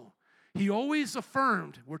 No. He always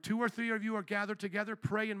affirmed, where 2 or 3 of you are gathered together,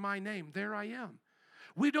 pray in my name. There I am.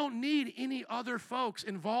 We don't need any other folks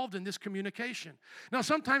involved in this communication. Now,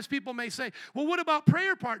 sometimes people may say, well, what about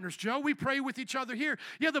prayer partners, Joe? We pray with each other here.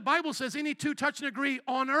 Yeah, the Bible says any 2 touch and agree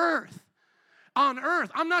on earth. On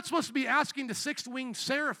earth. I'm not supposed to be asking the 6th-winged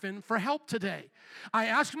seraphim for help today. I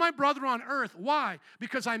ask my brother on earth. Why?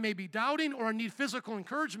 Because I may be doubting or I need physical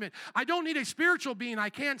encouragement. I don't need a spiritual being I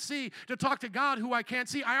can't see to talk to God who I can't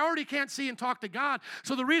see. I already can't see and talk to God.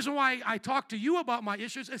 So the reason why I talk to you about my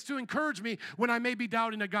issues is to encourage me when I may be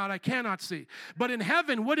doubting a God I cannot see. But in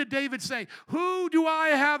heaven, what did David say? Who do I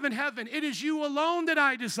have in heaven? It is you alone that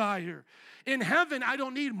I desire. In heaven, I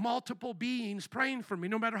don't need multiple beings praying for me,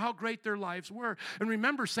 no matter how great their lives were. And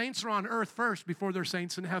remember, saints are on earth first before they're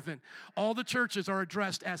saints in heaven. All the churches are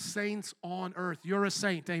addressed as saints on earth. You're a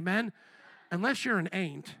saint, amen? Unless you're an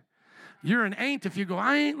ain't. You're an ain't if you go,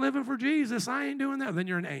 I ain't living for Jesus, I ain't doing that. Then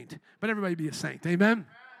you're an ain't. But everybody be a saint, amen?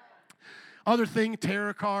 Other thing,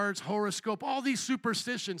 tarot cards, horoscope, all these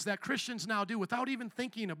superstitions that Christians now do without even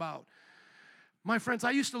thinking about. My friends, I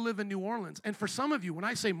used to live in New Orleans, and for some of you, when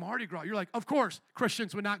I say Mardi Gras, you're like, of course,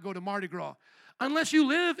 Christians would not go to Mardi Gras. Unless you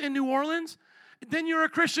live in New Orleans, then you're a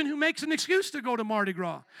Christian who makes an excuse to go to Mardi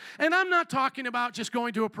Gras. And I'm not talking about just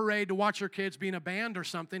going to a parade to watch your kids be in a band or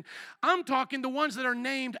something. I'm talking the ones that are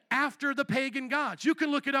named after the pagan gods. You can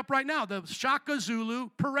look it up right now, the Shaka Zulu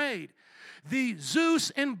Parade. The Zeus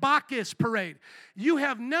and Bacchus parade. You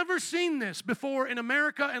have never seen this before in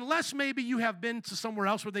America, unless maybe you have been to somewhere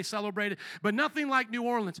else where they celebrate it, but nothing like New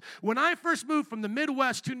Orleans. When I first moved from the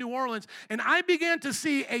Midwest to New Orleans, and I began to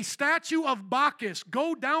see a statue of Bacchus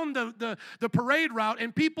go down the parade route,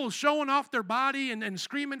 and people showing off their body and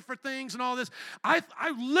screaming for things and all this, I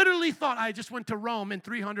literally thought I just went to Rome in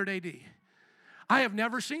 300 AD. I have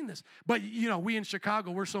never seen this. But, you know, we in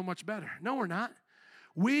Chicago, we're so much better. No, we're not.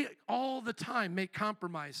 We all the time make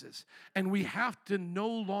compromises, and we have to no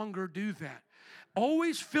longer do that.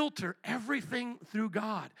 Always filter everything through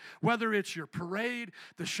God, whether it's your parade,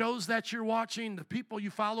 the shows that you're watching, the people you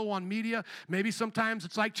follow on media. Maybe sometimes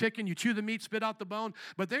it's like chicken, you chew the meat, spit out the bone.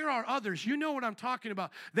 But there are others, you know what I'm talking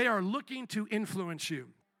about. They are looking to influence you.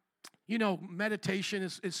 You know, meditation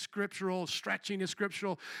is scriptural, stretching is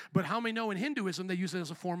scriptural, but how many know in Hinduism they use it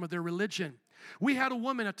as a form of their religion? We had a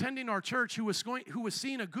woman attending our church who was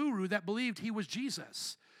seeing a guru that believed he was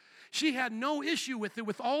Jesus. She had no issue with it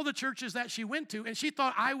with all the churches that she went to, and she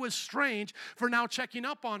thought I was strange for now checking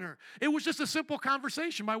up on her. It was just a simple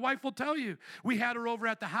conversation. My wife will tell you. We had her over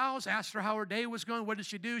at the house, asked her how her day was going. What did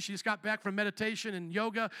she do? She just got back from meditation and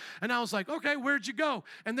yoga, and I was like, okay, where'd you go?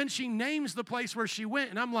 And then she names the place where she went,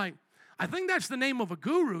 and I'm like, I think that's the name of a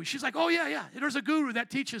guru. She's like, oh, yeah, there's a guru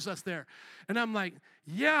that teaches us there. And I'm like,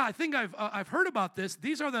 yeah, I think I've heard about this.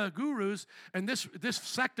 These are the gurus and this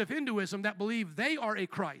sect of Hinduism that believe they are a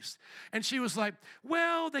Christ. And she was like,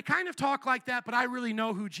 well, they kind of talk like that, but I really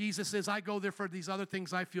know who Jesus is. I go there for these other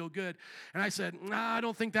things. I feel good. And I said, nah, I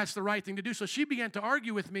don't think that's the right thing to do. So she began to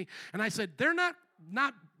argue with me, and I said, they're not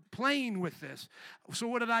playing with this. So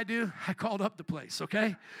what did I do? I called up the place,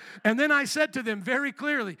 okay? And then I said to them very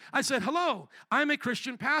clearly, I said, hello, I'm a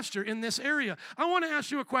Christian pastor in this area. I want to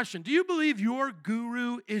ask you a question. Do you believe your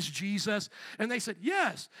guru is Jesus? And they said,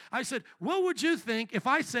 yes. I said, what would you think if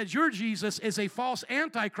I said your Jesus is a false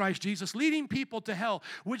antichrist Jesus leading people to hell?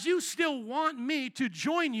 Would you still want me to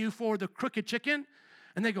join you for the crooked chicken?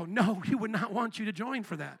 And they go, no, we would not want you to join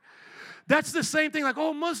for that. That's the same thing, like,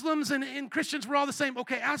 oh, Muslims and Christians were all the same.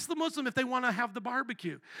 Okay, ask the Muslim if they want to have the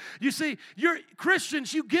barbecue. You see, you're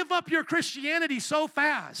Christians, you give up your Christianity so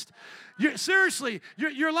fast.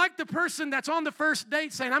 You're like the person that's on the first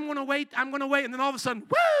date saying, I'm going to wait, and then all of a sudden,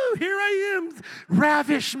 woo, here I am,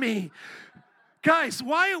 ravish me. Guys,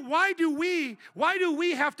 why do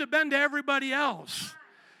we have to bend to everybody else?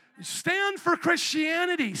 Stand for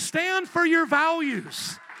Christianity. Stand for your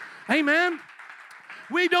values. Amen.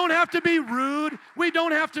 We don't have to be rude. We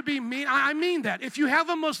don't have to be mean. I mean that. If you have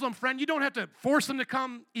a Muslim friend, you don't have to force them to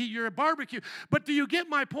come eat your barbecue. But do you get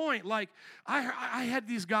my point? Like, I had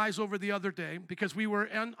these guys over the other day because we were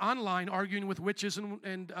online arguing with witches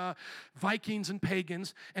and Vikings and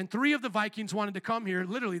pagans. And 3 of the Vikings wanted to come here.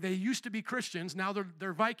 Literally, they used to be Christians. Now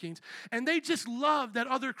they're Vikings. And they just love that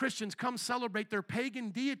other Christians come celebrate their pagan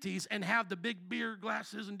deities and have the big beer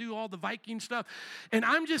glasses and do all the Viking stuff. And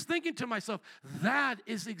I'm just thinking to myself, that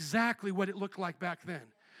is exactly what it looked like back then.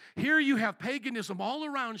 Here you have paganism all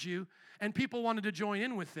around you, and people wanted to join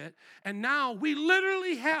in with it. And now we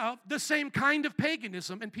literally have the same kind of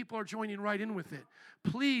paganism, and people are joining right in with it.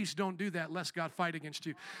 Please don't do that lest God fight against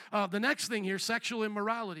you. The next thing here, sexual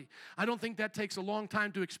immorality. I don't think that takes a long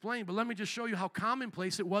time to explain, but let me just show you how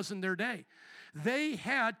commonplace it was in their day. They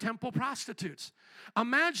had temple prostitutes.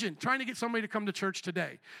 Imagine trying to get somebody to come to church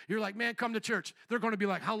today. You're like, man, come to church. They're going to be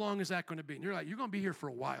like, how long is that going to be? And you're like, you're going to be here for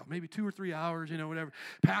a while, maybe 2 or 3 hours, whatever.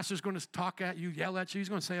 Pastor's going to talk at you, yell at you. He's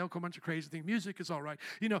going to say a bunch of crazy things. Music is all right.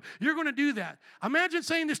 You're going to do that. Imagine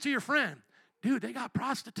saying this to your friend. Dude, they got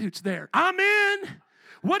prostitutes there. I'm in.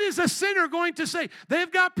 What is a sinner going to say?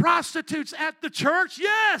 They've got prostitutes at the church?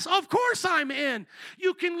 Yes, of course I'm in.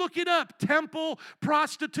 You can look it up, temple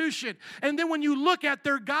prostitution. And then when you look at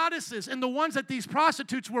their goddesses and the ones that these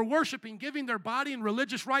prostitutes were worshiping, giving their body and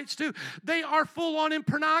religious rights to, they are full on in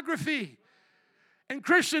pornography. And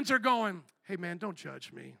Christians are going, hey man, don't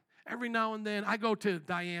judge me. Every now and then I go to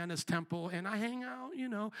Diana's temple and I hang out,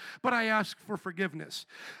 but I ask for forgiveness.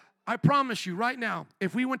 I promise you right now,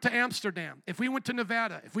 if we went to Amsterdam, if we went to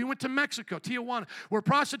Nevada, if we went to Mexico, Tijuana, where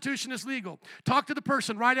prostitution is legal, talk to the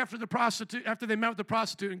person right after they met with the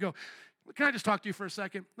prostitute and go, can I just talk to you for a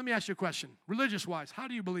second? Let me ask you a question. Religious-wise, how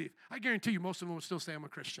do you believe? I guarantee you most of them would still say I'm a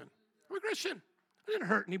Christian. I'm a Christian. I didn't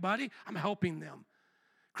hurt anybody. I'm helping them.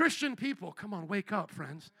 Christian people, come on, wake up,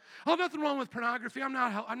 friends. Oh, nothing wrong with pornography. I'm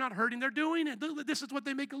not hurting. They're doing it. This is what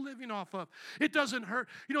they make a living off of. It doesn't hurt.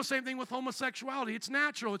 Same thing with homosexuality. It's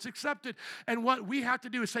natural. It's accepted. And what we have to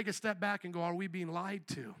do is take a step back and go, are we being lied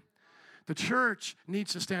to? The church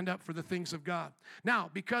needs to stand up for the things of God.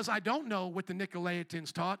 Now, because I don't know what the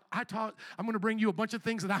Nicolaitans taught, I'm going to bring you a bunch of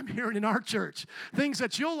things that I'm hearing in our church, things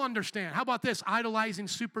that you'll understand. How about this? Idolizing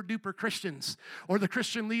super-duper Christians or the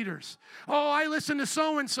Christian leaders. Oh, I listen to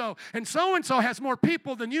so-and-so has more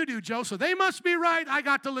people than you do, Joe, so they must be right. I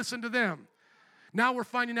got to listen to them. Now we're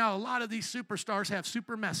finding out a lot of these superstars have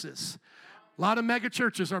super messes. A lot of mega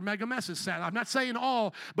churches are mega messes, sad. I'm not saying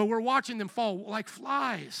all, but we're watching them fall like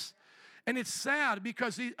flies. And it's sad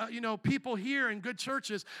because, people here in good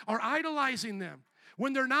churches are idolizing them.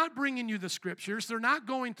 When they're not bringing you the scriptures, they're not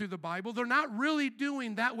going through the Bible, they're not really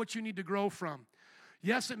doing that what you need to grow from.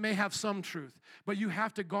 Yes, it may have some truth, but you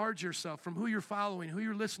have to guard yourself from who you're following, who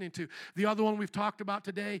you're listening to. The other one we've talked about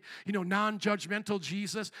today, non-judgmental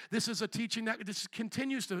Jesus. This is a teaching that this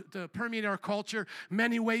continues to permeate our culture.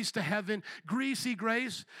 Many ways to heaven, greasy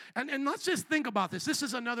grace. And let's just think about this. This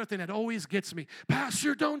is another thing that always gets me.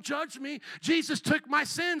 Pastor, don't judge me. Jesus took my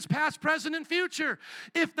sins, past, present, and future.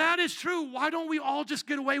 If that is true, why don't we all just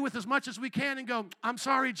get away with as much as we can and go, I'm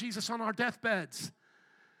sorry, Jesus, on our deathbeds?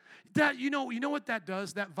 That you know what that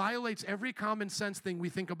does? That violates every common sense thing we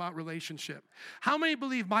think about relationship. How many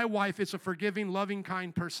believe my wife is a forgiving, loving,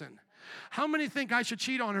 kind person? How many think I should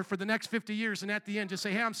cheat on her for the next 50 years and at the end just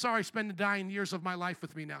say, hey, I'm sorry, spend the dying years of my life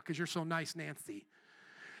with me now because you're so nice, Nancy?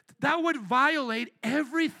 That would violate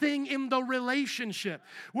everything in the relationship.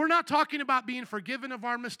 We're not talking about being forgiven of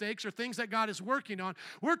our mistakes or things that God is working on.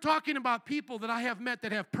 We're talking about people that I have met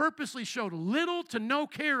that have purposely showed little to no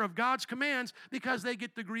care of God's commands because they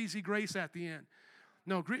get the greasy grace at the end.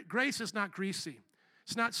 No, grace is not greasy.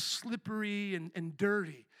 It's not slippery and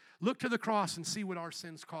dirty. Look to the cross and see what our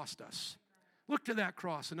sins cost us. Look to that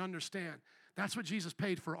cross and understand. That's what Jesus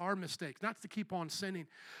paid for our mistakes, not to keep on sinning.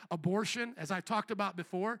 Abortion, as I talked about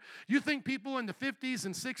before, you think people in the 50s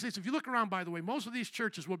and 60s, if you look around, by the way, most of these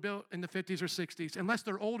churches were built in the 50s or 60s, unless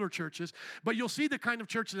they're older churches, but you'll see the kind of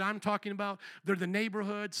churches that I'm talking about. They're the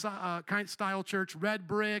neighborhood kind of style church, red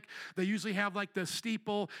brick. They usually have like the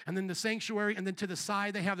steeple and then the sanctuary, and then to the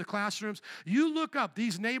side they have the classrooms. You look up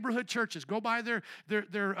these neighborhood churches, go by their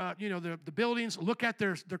the buildings, look at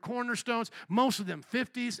their cornerstones, most of them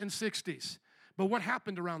 50s and 60s. But what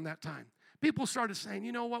happened around that time? People started saying,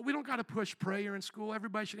 you know what, we don't got to push prayer in school.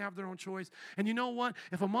 Everybody should have their own choice. And you know what?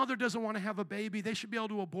 If a mother doesn't want to have a baby, they should be able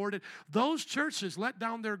to abort it. Those churches let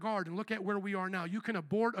down their guard, and look at where we are now. You can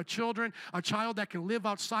abort a child that can live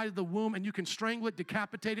outside of the womb, and you can strangle it,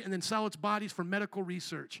 decapitate it, and then sell its bodies for medical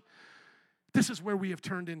research. This is where we have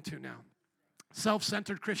turned into now.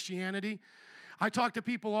 Self-centered Christianity. I talk to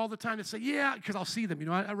people all the time that say, yeah, because I'll see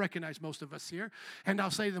them. I recognize most of us here. And I'll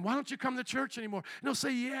say to them, why don't you come to church anymore? And they'll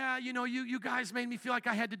say, yeah, you guys made me feel like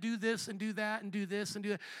I had to do this and do that and do this and do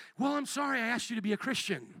that. Well, I'm sorry I asked you to be a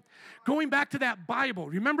Christian. Going back to that Bible,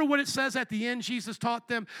 remember what it says at the end? Jesus taught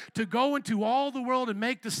them to go into all the world and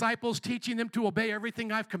make disciples, teaching them to obey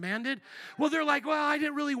everything I've commanded. Well, they're like, well, I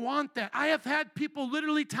didn't really want that. I have had people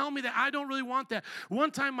literally tell me that I don't really want that. One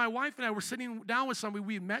time my wife and I were sitting down with somebody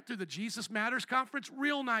we met through the Jesus Matters conference,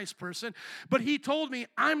 real nice person, but he told me,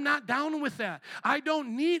 I'm not down with that.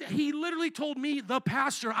 He literally told me, the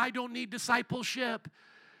pastor, I don't need discipleship.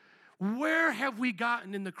 Where have we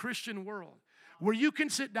gotten in the Christian world where you can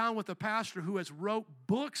sit down with a pastor who has wrote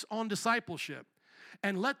books on discipleship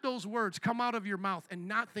and let those words come out of your mouth and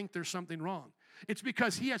not think there's something wrong? It's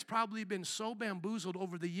because he has probably been so bamboozled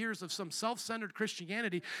over the years of some self-centered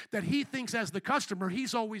Christianity that he thinks as the customer,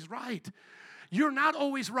 he's always right. You're not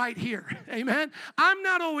always right here. Amen? I'm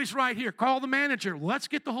not always right here. Call the manager. Let's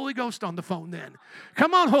get the Holy Ghost on the phone then.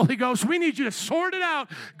 Come on, Holy Ghost. We need you to sort it out.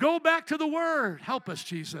 Go back to the Word. Help us,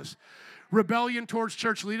 Jesus. Rebellion towards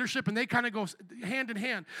church leadership, and they kind of go hand in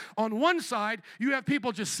hand. On one side, you have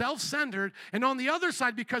people just self-centered, and on the other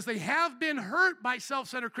side, because they have been hurt by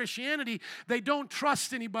self-centered Christianity, they don't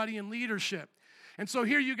trust anybody in leadership. And so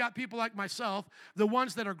here you got people like myself, the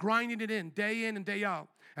ones that are grinding it in and day out.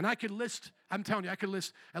 And I could list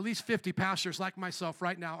at least 50 pastors like myself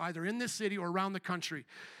right now, either in this city or around the country.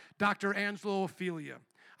 Dr. Angelo Ophelia.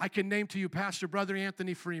 I can name to you Pastor Brother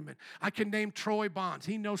Anthony Freeman. I can name Troy Bonds.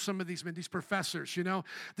 He knows some of these men, these professors,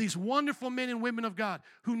 these wonderful men and women of God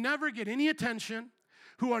who never get any attention,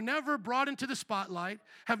 who are never brought into the spotlight,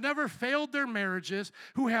 have never failed their marriages,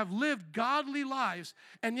 who have lived godly lives,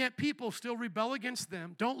 and yet people still rebel against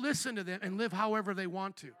them, don't listen to them, and live however they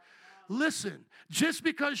want to. Listen, just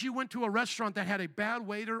because you went to a restaurant that had a bad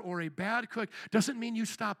waiter or a bad cook doesn't mean you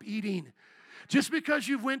stop eating. Just because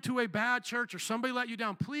you went to a bad church or somebody let you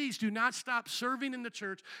down, please do not stop serving in the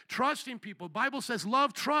church, trusting people. The Bible says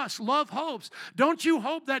love trusts, love hopes. Don't you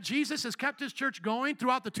hope that Jesus has kept his church going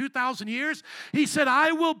throughout the 2,000 years? He said,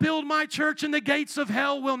 I will build my church and the gates of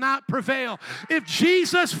hell will not prevail. If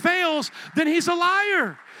Jesus fails, then he's a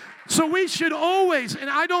liar. So we should always, and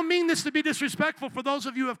I don't mean this to be disrespectful for those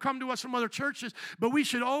of you who have come to us from other churches, but we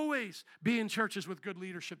should always be in churches with good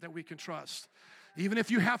leadership that we can trust. Even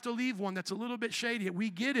if you have to leave one that's a little bit shady, we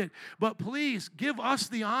get it. But please give us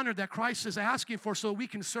the honor that Christ is asking for so we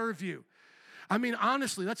can serve you. I mean,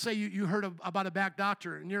 honestly, let's say you heard about a bad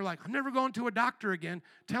doctor and you're like, I'm never going to a doctor again.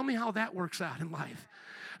 Tell me how that works out in life.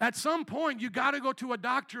 At some point, you got to go to a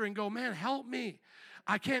doctor and go, man, help me.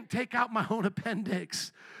 I can't take out my own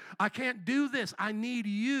appendix. I can't do this. I need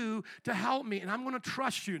you to help me, and I'm going to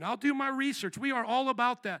trust you, and I'll do my research. We are all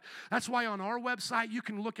about that. That's why on our website, you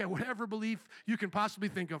can look at whatever belief you can possibly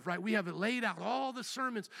think of, right? We have it laid out, all the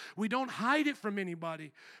sermons. We don't hide it from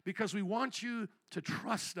anybody because we want you to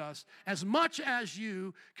trust us as much as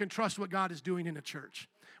you can trust what God is doing in the church.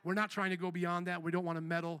 We're not trying to go beyond that. We don't want to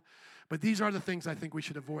meddle, but these are the things I think we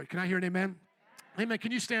should avoid. Can I hear an amen? Amen.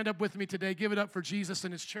 Can you stand up with me today? Give it up for Jesus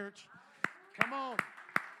and his church. Come on.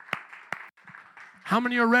 How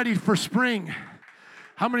many are ready for spring?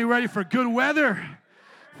 How many are ready for good weather?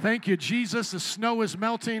 Thank you, Jesus. The snow is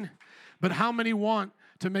melting, but how many want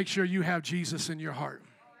to make sure you have Jesus in your heart?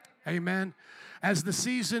 Amen. As the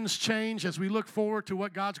seasons change, as we look forward to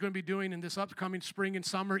what God's going to be doing in this upcoming spring and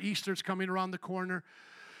summer, Easter's coming around the corner,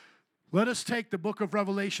 let us take the book of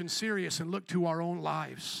Revelation serious and look to our own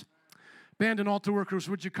lives. Band and altar workers,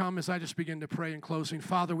 would you come as I just begin to pray in closing?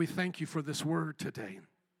 Father, we thank you for this word today.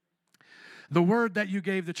 The word that you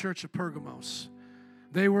gave the church of Pergamos.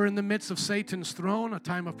 They were in the midst of Satan's throne, a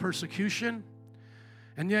time of persecution,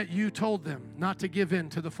 and yet you told them not to give in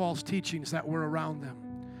to the false teachings that were around them.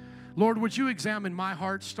 Lord, would you examine my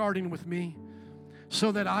heart, starting with me,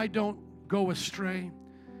 so that I don't go astray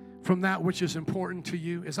from that which is important to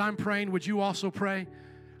you? As I'm praying, would you also pray?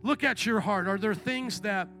 Look at your heart. Are there things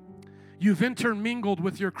that you've intermingled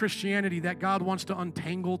with your Christianity that God wants to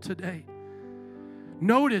untangle today?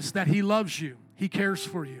 Notice that he loves you. He cares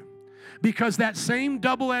for you. Because that same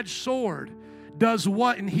double-edged sword does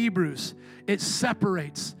what in Hebrews? It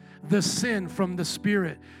separates the sin from the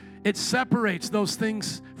spirit. It separates those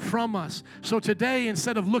things from us. So today,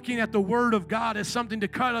 instead of looking at the Word of God as something to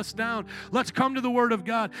cut us down, let's come to the Word of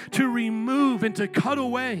God to remove and to cut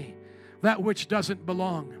away that which doesn't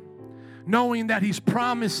belong. Knowing that he's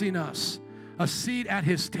promising us a seat at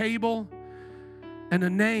his table and a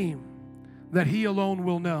name that he alone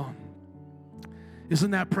will know.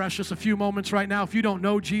 Isn't that precious? A few moments right now, if you don't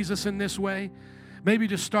know Jesus in this way, maybe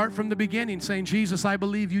just start from the beginning saying, Jesus, I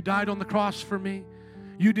believe you died on the cross for me.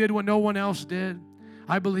 You did what no one else did.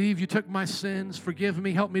 I believe you took my sins. Forgive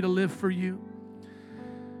me. Help me to live for you.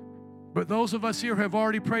 But those of us here who have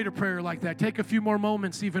already prayed a prayer like that, take a few more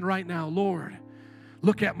moments even right now. Lord,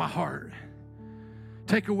 look at my heart.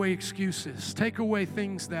 Take away excuses. Take away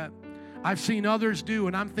things that I've seen others do,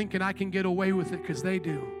 and I'm thinking I can get away with it because they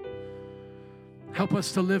do. Help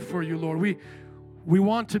us to live for you, Lord. We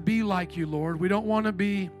want to be like you, Lord. We don't want to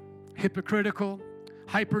be hypocritical,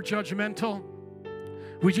 hyper-judgmental.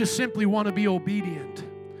 We just simply want to be obedient.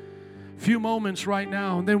 A few moments right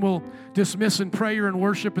now, and then we'll dismiss in prayer and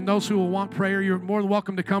worship. And those who will want prayer, you're more than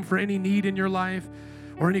welcome to come for any need in your life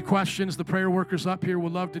or any questions. The prayer workers up here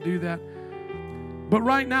would love to do that. But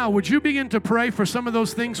right now, would you begin to pray for some of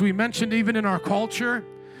those things we mentioned even in our culture?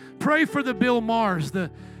 Pray for the Bill Maher's, the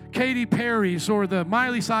Katy Perry's, or the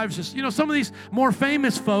Miley Cyrus's, some of these more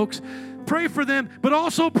famous folks. Pray for them, but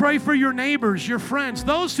also pray for your neighbors, your friends,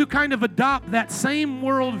 those who kind of adopt that same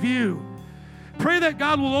worldview. Pray that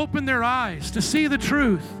God will open their eyes to see the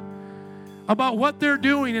truth about what they're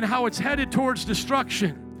doing and how it's headed towards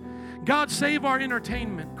destruction. God, save our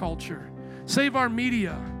entertainment culture. Save our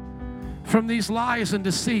media from these lies and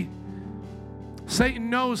deceit.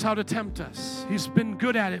 Satan knows how to tempt us. He's been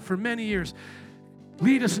good at it for many years.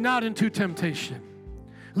 Lead us not into temptation.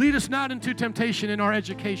 Lead us not into temptation in our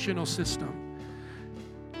educational system.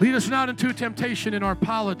 Lead us not into temptation in our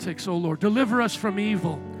politics, O Lord. Deliver us from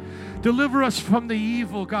evil. Deliver us from the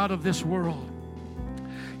evil, God, of this world.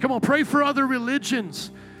 Come on, pray for other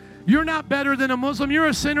religions. You're not better than a Muslim. You're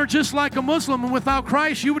a sinner just like a Muslim, and without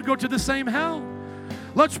Christ, you would go to the same hell.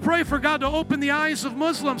 Let's pray for God to open the eyes of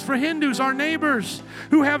Muslims, for Hindus, our neighbors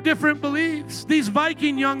who have different beliefs. These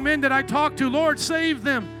Viking young men that I talked to, Lord, save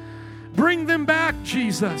them. Bring them back,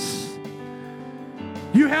 Jesus.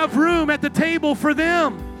 You have room at the table for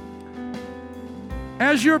them.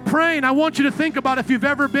 As you're praying, I want you to think about if you've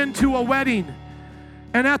ever been to a wedding.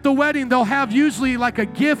 And at the wedding, they'll have usually like a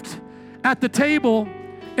gift at the table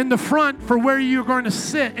in the front for where you're going to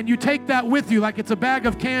sit. And you take that with you like it's a bag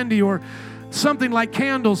of candy or something like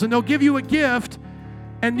candles, and they'll give you a gift,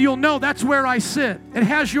 and you'll know that's where I sit. It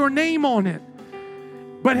has your name on it.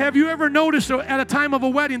 But have you ever noticed at a time of a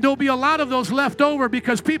wedding, there'll be a lot of those left over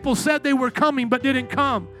because people said they were coming but didn't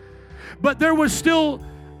come. But there was still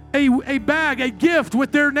a bag, a gift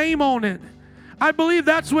with their name on it. I believe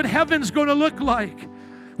that's what heaven's going to look like.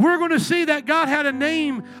 We're going to see that God had a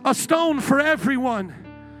name, a stone for everyone.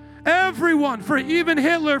 Everyone, for even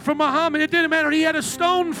Hitler, for Muhammad, it didn't matter. He had a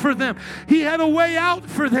stone for them. He had a way out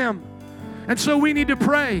for them. And so we need to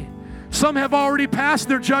pray Some have already passed.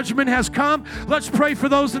 Their judgment has come. Let's pray for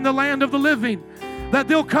those in the land of the living, that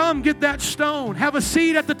they'll come get that stone, have a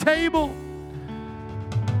seat at the table.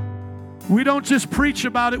 We don't just preach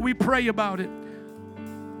about it, we pray about it.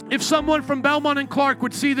 If someone from Belmont and Clark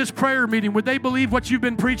would see this prayer meeting, would they believe what you've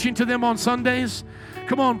been preaching to them on Sundays?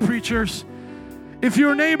 Come on, preachers. If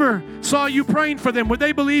your neighbor saw you praying for them, would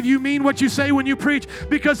they believe you mean what you say when you preach?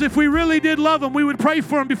 Because if we really did love them, we would pray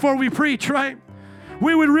for them before we preach, right?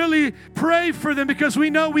 We would really pray for them because we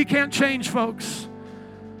know we can't change folks.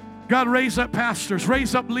 God, raise up pastors,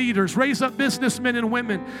 raise up leaders, raise up businessmen and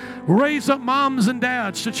women, raise up moms and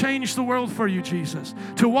dads to change the world for you, Jesus,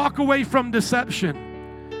 to walk away from deception.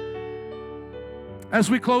 As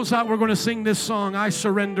we close out, we're going to sing this song, I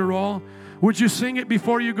Surrender All. Would you sing it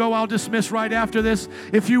before you go? I'll dismiss right after this.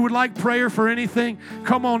 If you would like prayer for anything,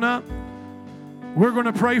 come on up. We're going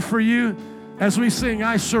to pray for you as we sing,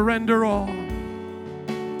 I Surrender All.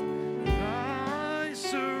 I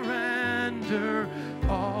surrender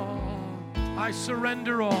all. I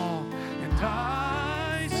surrender all. And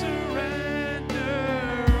I surrender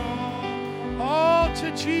all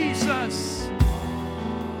to Jesus.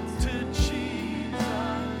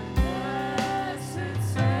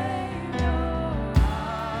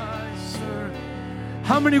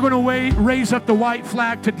 How many are going to raise up the white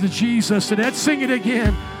flag to Jesus today? Let's sing it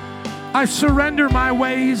again. I surrender my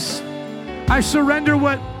ways. I surrender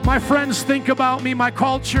what my friends think about me, my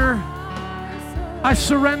culture. I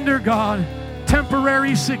surrender, God,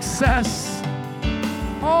 temporary success.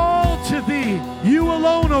 All to Thee. You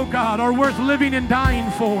alone, oh God, are worth living and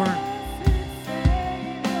dying for.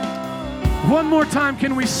 One more time,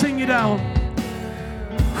 can we sing it out?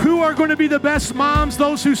 Who are going to be the best moms?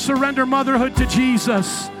 Those who surrender motherhood to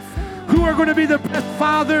Jesus. Who are going to be the best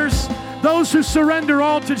fathers? Those who surrender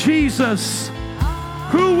all to Jesus.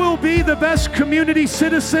 Who will be the best community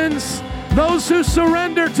citizens? Those who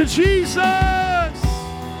surrender to Jesus.